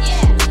top.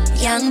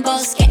 Young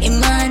boss getting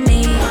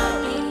money.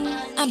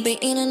 I've been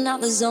in and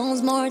out the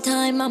zones, more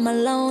time I'm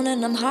alone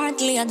and I'm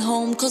hardly at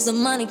home, cause the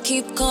money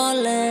keep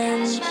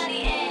calling.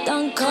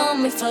 Don't call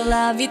me for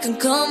love, you can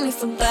call me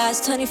for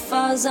bass.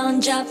 24's on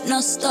job, no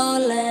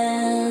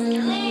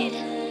stolen.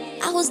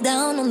 I was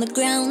down on the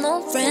ground, no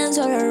friends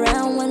were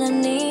around when I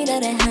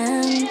needed a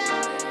hand.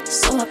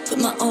 So I put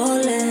my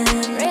all in,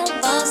 real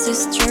boss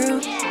is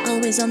true.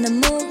 Always on the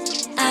move,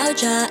 out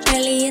job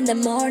early in the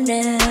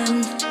morning.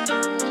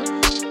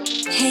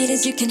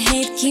 Haters you can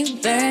hate,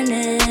 keep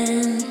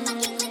burning.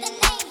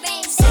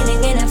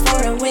 Sitting in a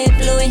foreign whip,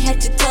 Louis head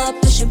to top,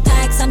 pushing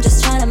packs, I'm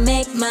just trying to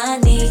make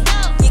money.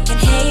 You can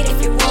hate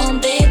if you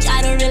want, bitch,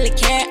 I don't really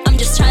care, I'm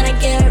just trying to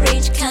get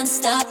rich, can't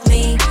stop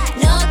me.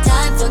 No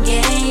time for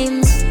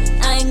games,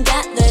 I ain't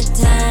got the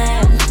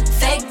time.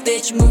 Fake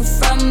bitch, move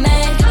from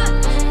me.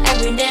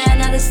 Every day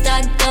another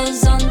stock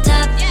goes on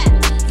top.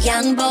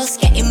 Young boss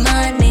getting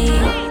money.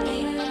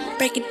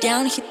 Break it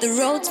down, hit the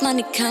roads,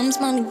 money comes,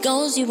 money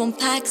goes. You want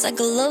packs, I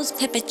got loads,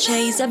 pepper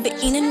chase. I've been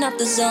in and out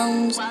the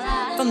zones.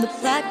 From the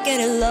flat,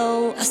 get it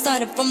low. I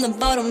started from the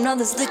bottom, now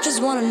the snitches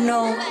wanna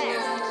know.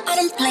 I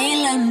don't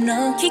play like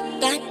no, kick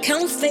back,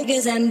 count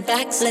figures and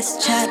backs, let's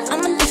chat.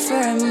 I'm a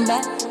different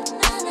back.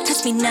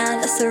 Touch me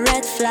now, that's a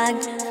red flag.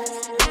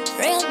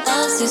 Real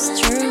boss is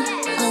true,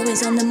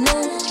 always on the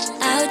move.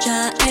 Out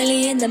job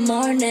early in the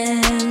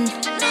morning.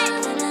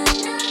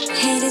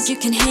 Haters you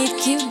can hate,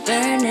 keep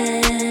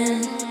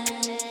burning.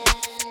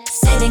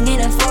 Sitting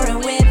in a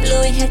foreign whip,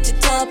 Louis head to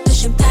top,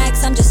 pushing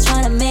packs, I'm just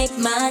trying to make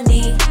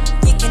money.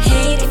 You can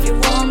hate if you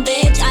want,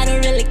 bitch, I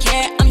don't really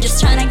care, I'm just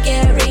trying to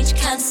get rich,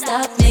 can't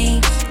stop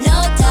me.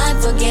 No time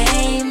for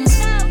games,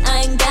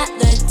 I ain't got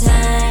the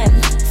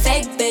time.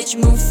 Fake bitch,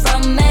 move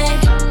from me.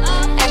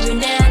 Every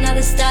day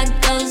another stock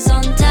goes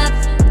on top.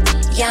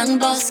 Young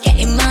boss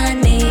getting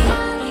money.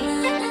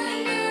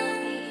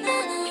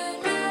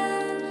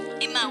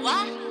 In my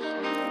what?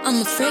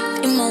 I'm a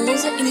freak, in my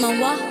loser, in my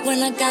what?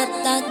 When I got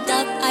that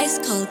dub, ice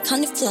cold,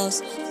 candy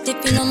flows.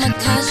 Dipping on my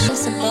cash,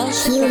 just a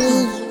bullshit.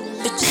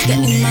 Bitches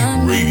getting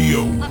money.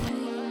 Radio.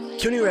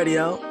 CUNY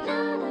Radio.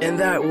 And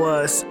that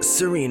was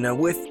Serena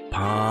with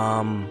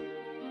Palm.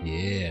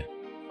 Yeah.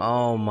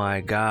 Oh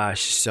my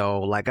gosh. So,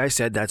 like I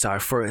said, that's our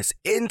first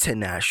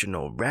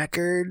international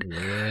record.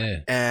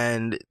 Yeah.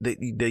 And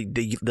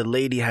the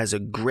lady has a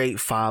great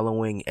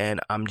following, and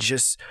I'm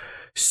just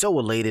so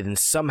elated and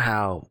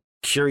somehow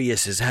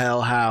curious as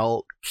hell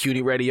how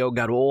CUNY Radio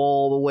got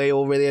all the way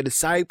over there to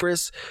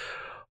Cyprus.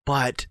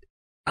 But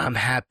I'm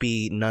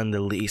happy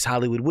nonetheless.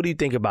 Hollywood, what do you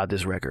think about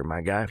this record,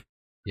 my guy?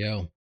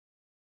 Yo.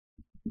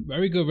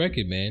 Very good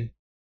record, man.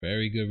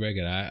 Very good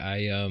record.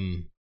 I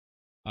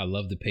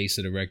love the pace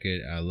of the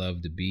record. I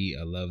love the beat.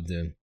 I love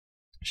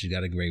she's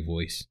got a great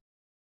voice.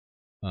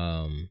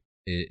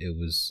 It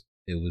was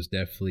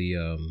definitely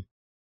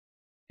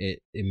it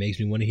makes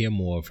me want to hear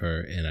more of her,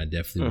 and I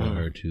definitely want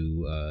her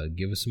to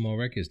give us some more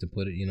records to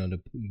put it, to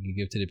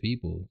give to the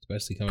people,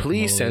 especially coming.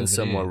 Please from all send over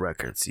some there. more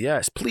records.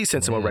 Yes, please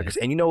send some more records.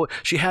 And you know what?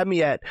 She had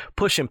me at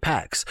pushing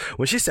packs.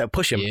 When she said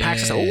pushing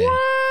packs, I said,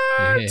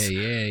 what?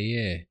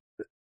 Yeah.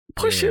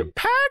 Pushing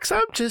packs?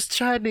 I'm just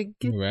trying to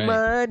get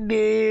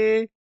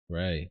money.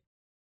 Right.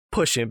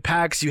 Pushing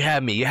packs. You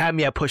had me. You had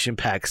me at pushing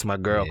packs, my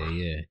girl.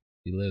 Yeah.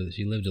 She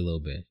lived a little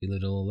bit. She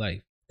lived a little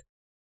life.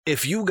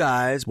 If you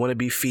guys want to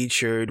be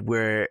featured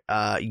where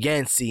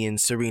Yancy and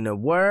Serena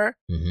were,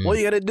 all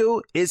you got to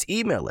do is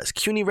email us,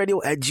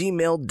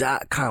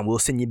 cunyradio@gmail.com. We'll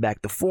send you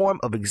back the form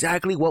of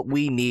exactly what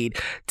we need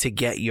to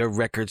get your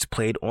records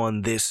played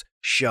on this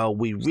show.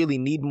 We really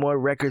need more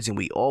records, and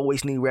we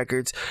always need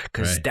records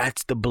because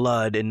that's the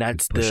blood, and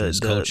that's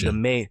the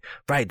main,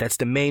 that's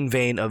the main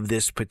vein of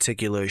this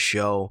particular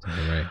show.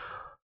 Right.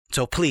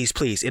 So please,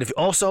 and if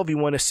you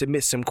want to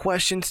submit some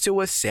questions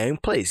to us, same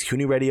place,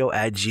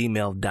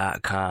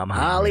 cunyradio@gmail.com.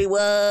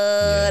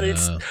 Hollywood,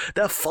 it's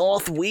the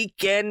 4th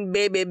weekend,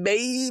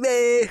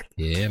 baby.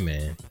 Yeah,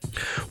 man.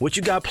 What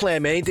you got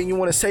planned, man? Anything you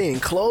want to say in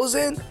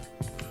closing?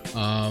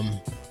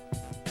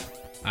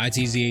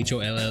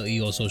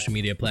 ITZHOLLE on social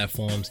media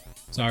platforms.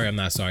 Sorry, I'm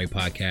not sorry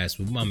podcast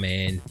with my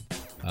man,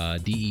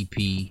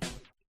 DEP.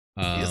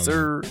 Yes,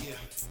 sir.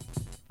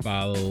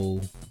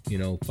 Follow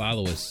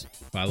us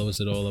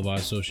at all of our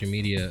social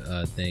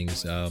media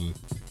things.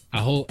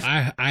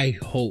 I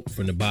hope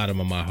from the bottom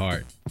of my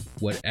heart,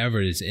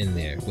 whatever is in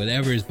there,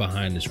 whatever is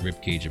behind this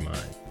ribcage of mine,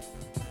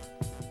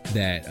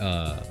 that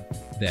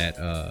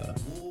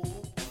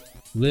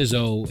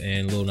Lizzo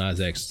and Lil Nas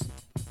X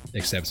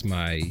accepts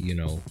my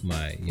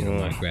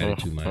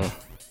gratitude,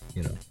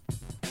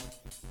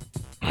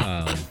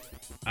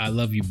 I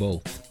love you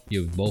both.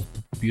 You're both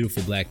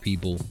beautiful black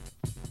people,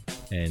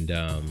 and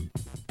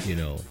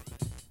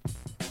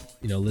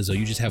Lizzo,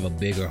 you just have a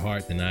bigger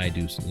heart than I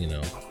do,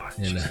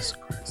 Jesus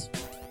Christ.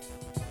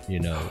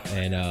 And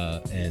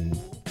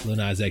Lil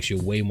Nas X,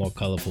 you're way more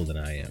colorful than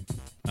I am.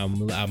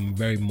 I'm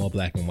very more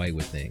black and white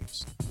with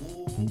things.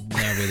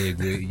 Not really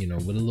agree,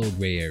 with a little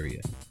gray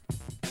area.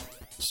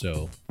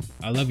 So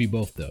I love you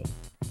both though.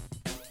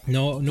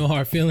 No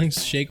hard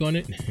feelings. Shake on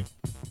it.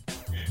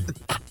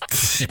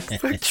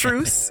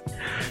 Truce,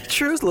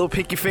 little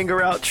pinky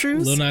finger out.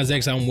 Truce. Lil Nas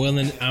X, I'm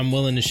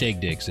willing to shake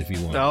dicks if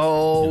you want.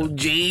 Oh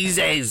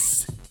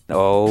Jesus.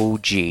 Oh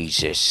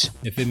Jesus.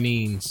 If it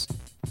means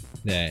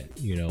that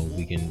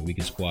we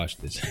can squash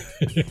this.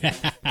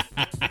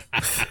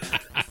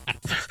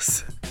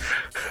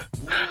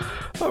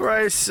 All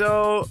right,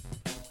 so.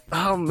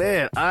 Oh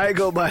man, I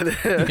go by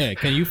the. Yeah,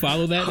 can you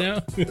follow that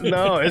now?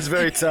 No, it's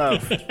very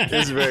tough.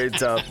 It's very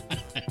tough.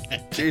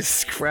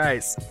 Jesus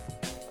Christ.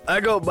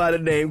 I go by the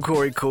name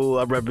Corey Cool.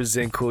 I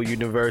represent Cool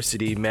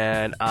University,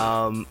 man.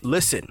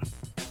 Listen,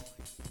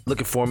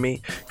 looking for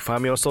me,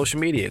 find me on social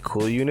media,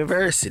 Cool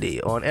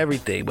University, on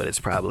everything, but it's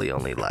probably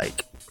only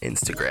like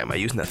Instagram. I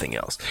use nothing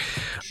else.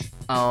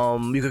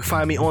 You can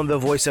find me on the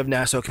Voice of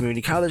Nassau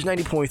Community College,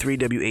 90.3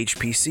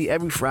 WHPC,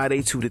 every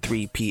Friday, 2 to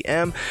 3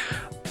 p.m.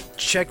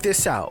 Check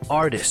this out,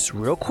 artists,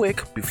 real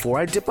quick, before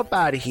I dip up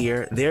out of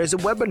here, there's a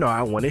webinar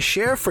I want to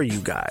share for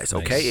you guys,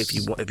 okay?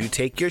 Nice. If you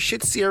take your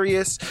shit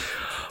serious,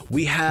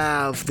 we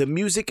have the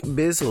Music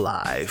Biz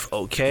Live,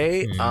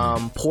 okay?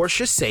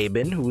 Portia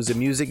Sabin, who's a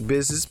music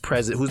business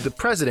president, who's the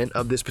president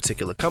of this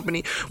particular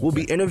company, will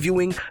be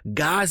interviewing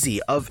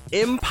Ghazi of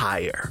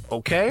Empire,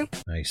 okay?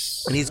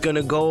 Nice. And he's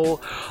gonna go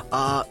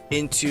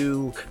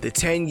into the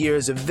 10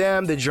 years of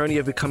them, the journey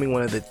of becoming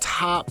one of the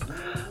top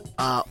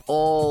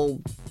all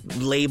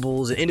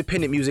labels and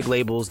independent music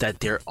labels that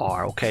there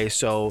are, okay?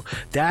 So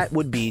that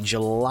would be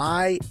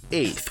July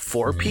 8th,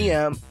 4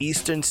 p.m.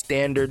 Eastern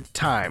Standard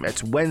Time.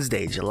 That's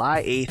Wednesday,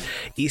 July 8th,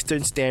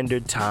 Eastern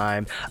Standard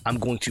Time. I'm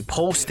going to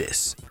post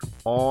this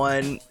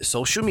on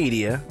social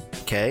media,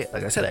 okay?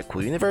 Like I said, at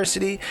Cool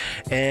University,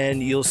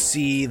 and you'll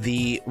see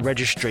the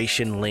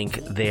registration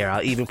link there.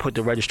 I'll even put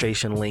the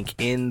registration link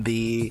in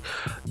the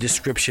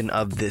description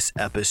of this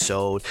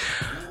episode.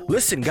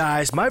 Listen,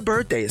 guys, my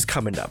birthday is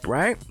coming up,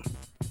 right?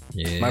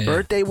 Yeah. My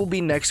birthday will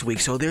be next week,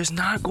 so there's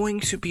not going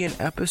to be an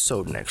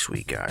episode next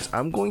week, guys.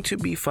 I'm going to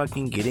be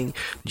fucking getting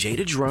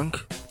Jada drunk,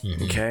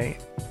 okay,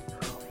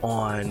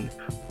 on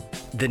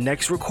the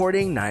next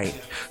recording night.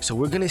 So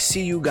we're gonna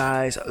see you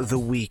guys the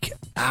week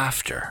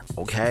after,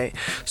 okay?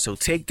 So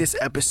take this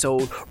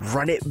episode,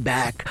 run it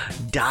back,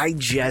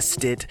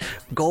 digest it,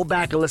 go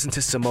back and listen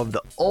to some of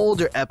the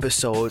older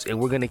episodes, and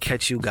we're gonna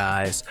catch you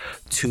guys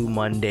 2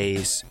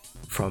 Mondays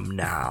from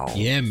now.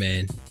 Yeah,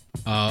 man.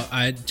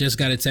 I just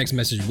got a text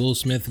message. Will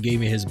Smith gave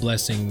me his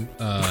blessing,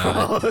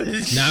 not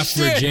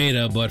for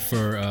Jada, but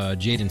for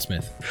Jaden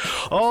Smith.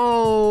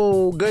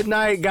 Oh, good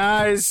night,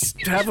 guys.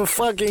 Have a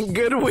fucking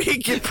good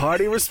week and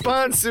party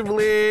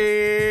responsibly.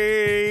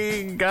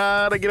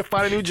 Gotta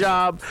find a new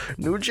job.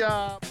 This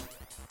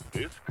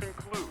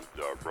concludes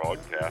our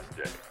broadcast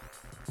day.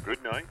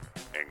 Good night,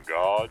 and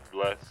God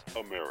bless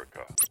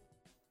America.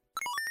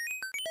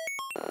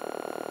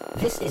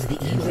 This is the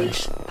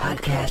E-Rage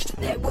Podcast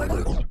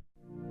Network,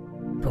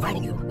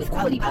 providing you with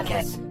quality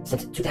podcasts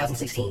since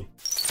 2016.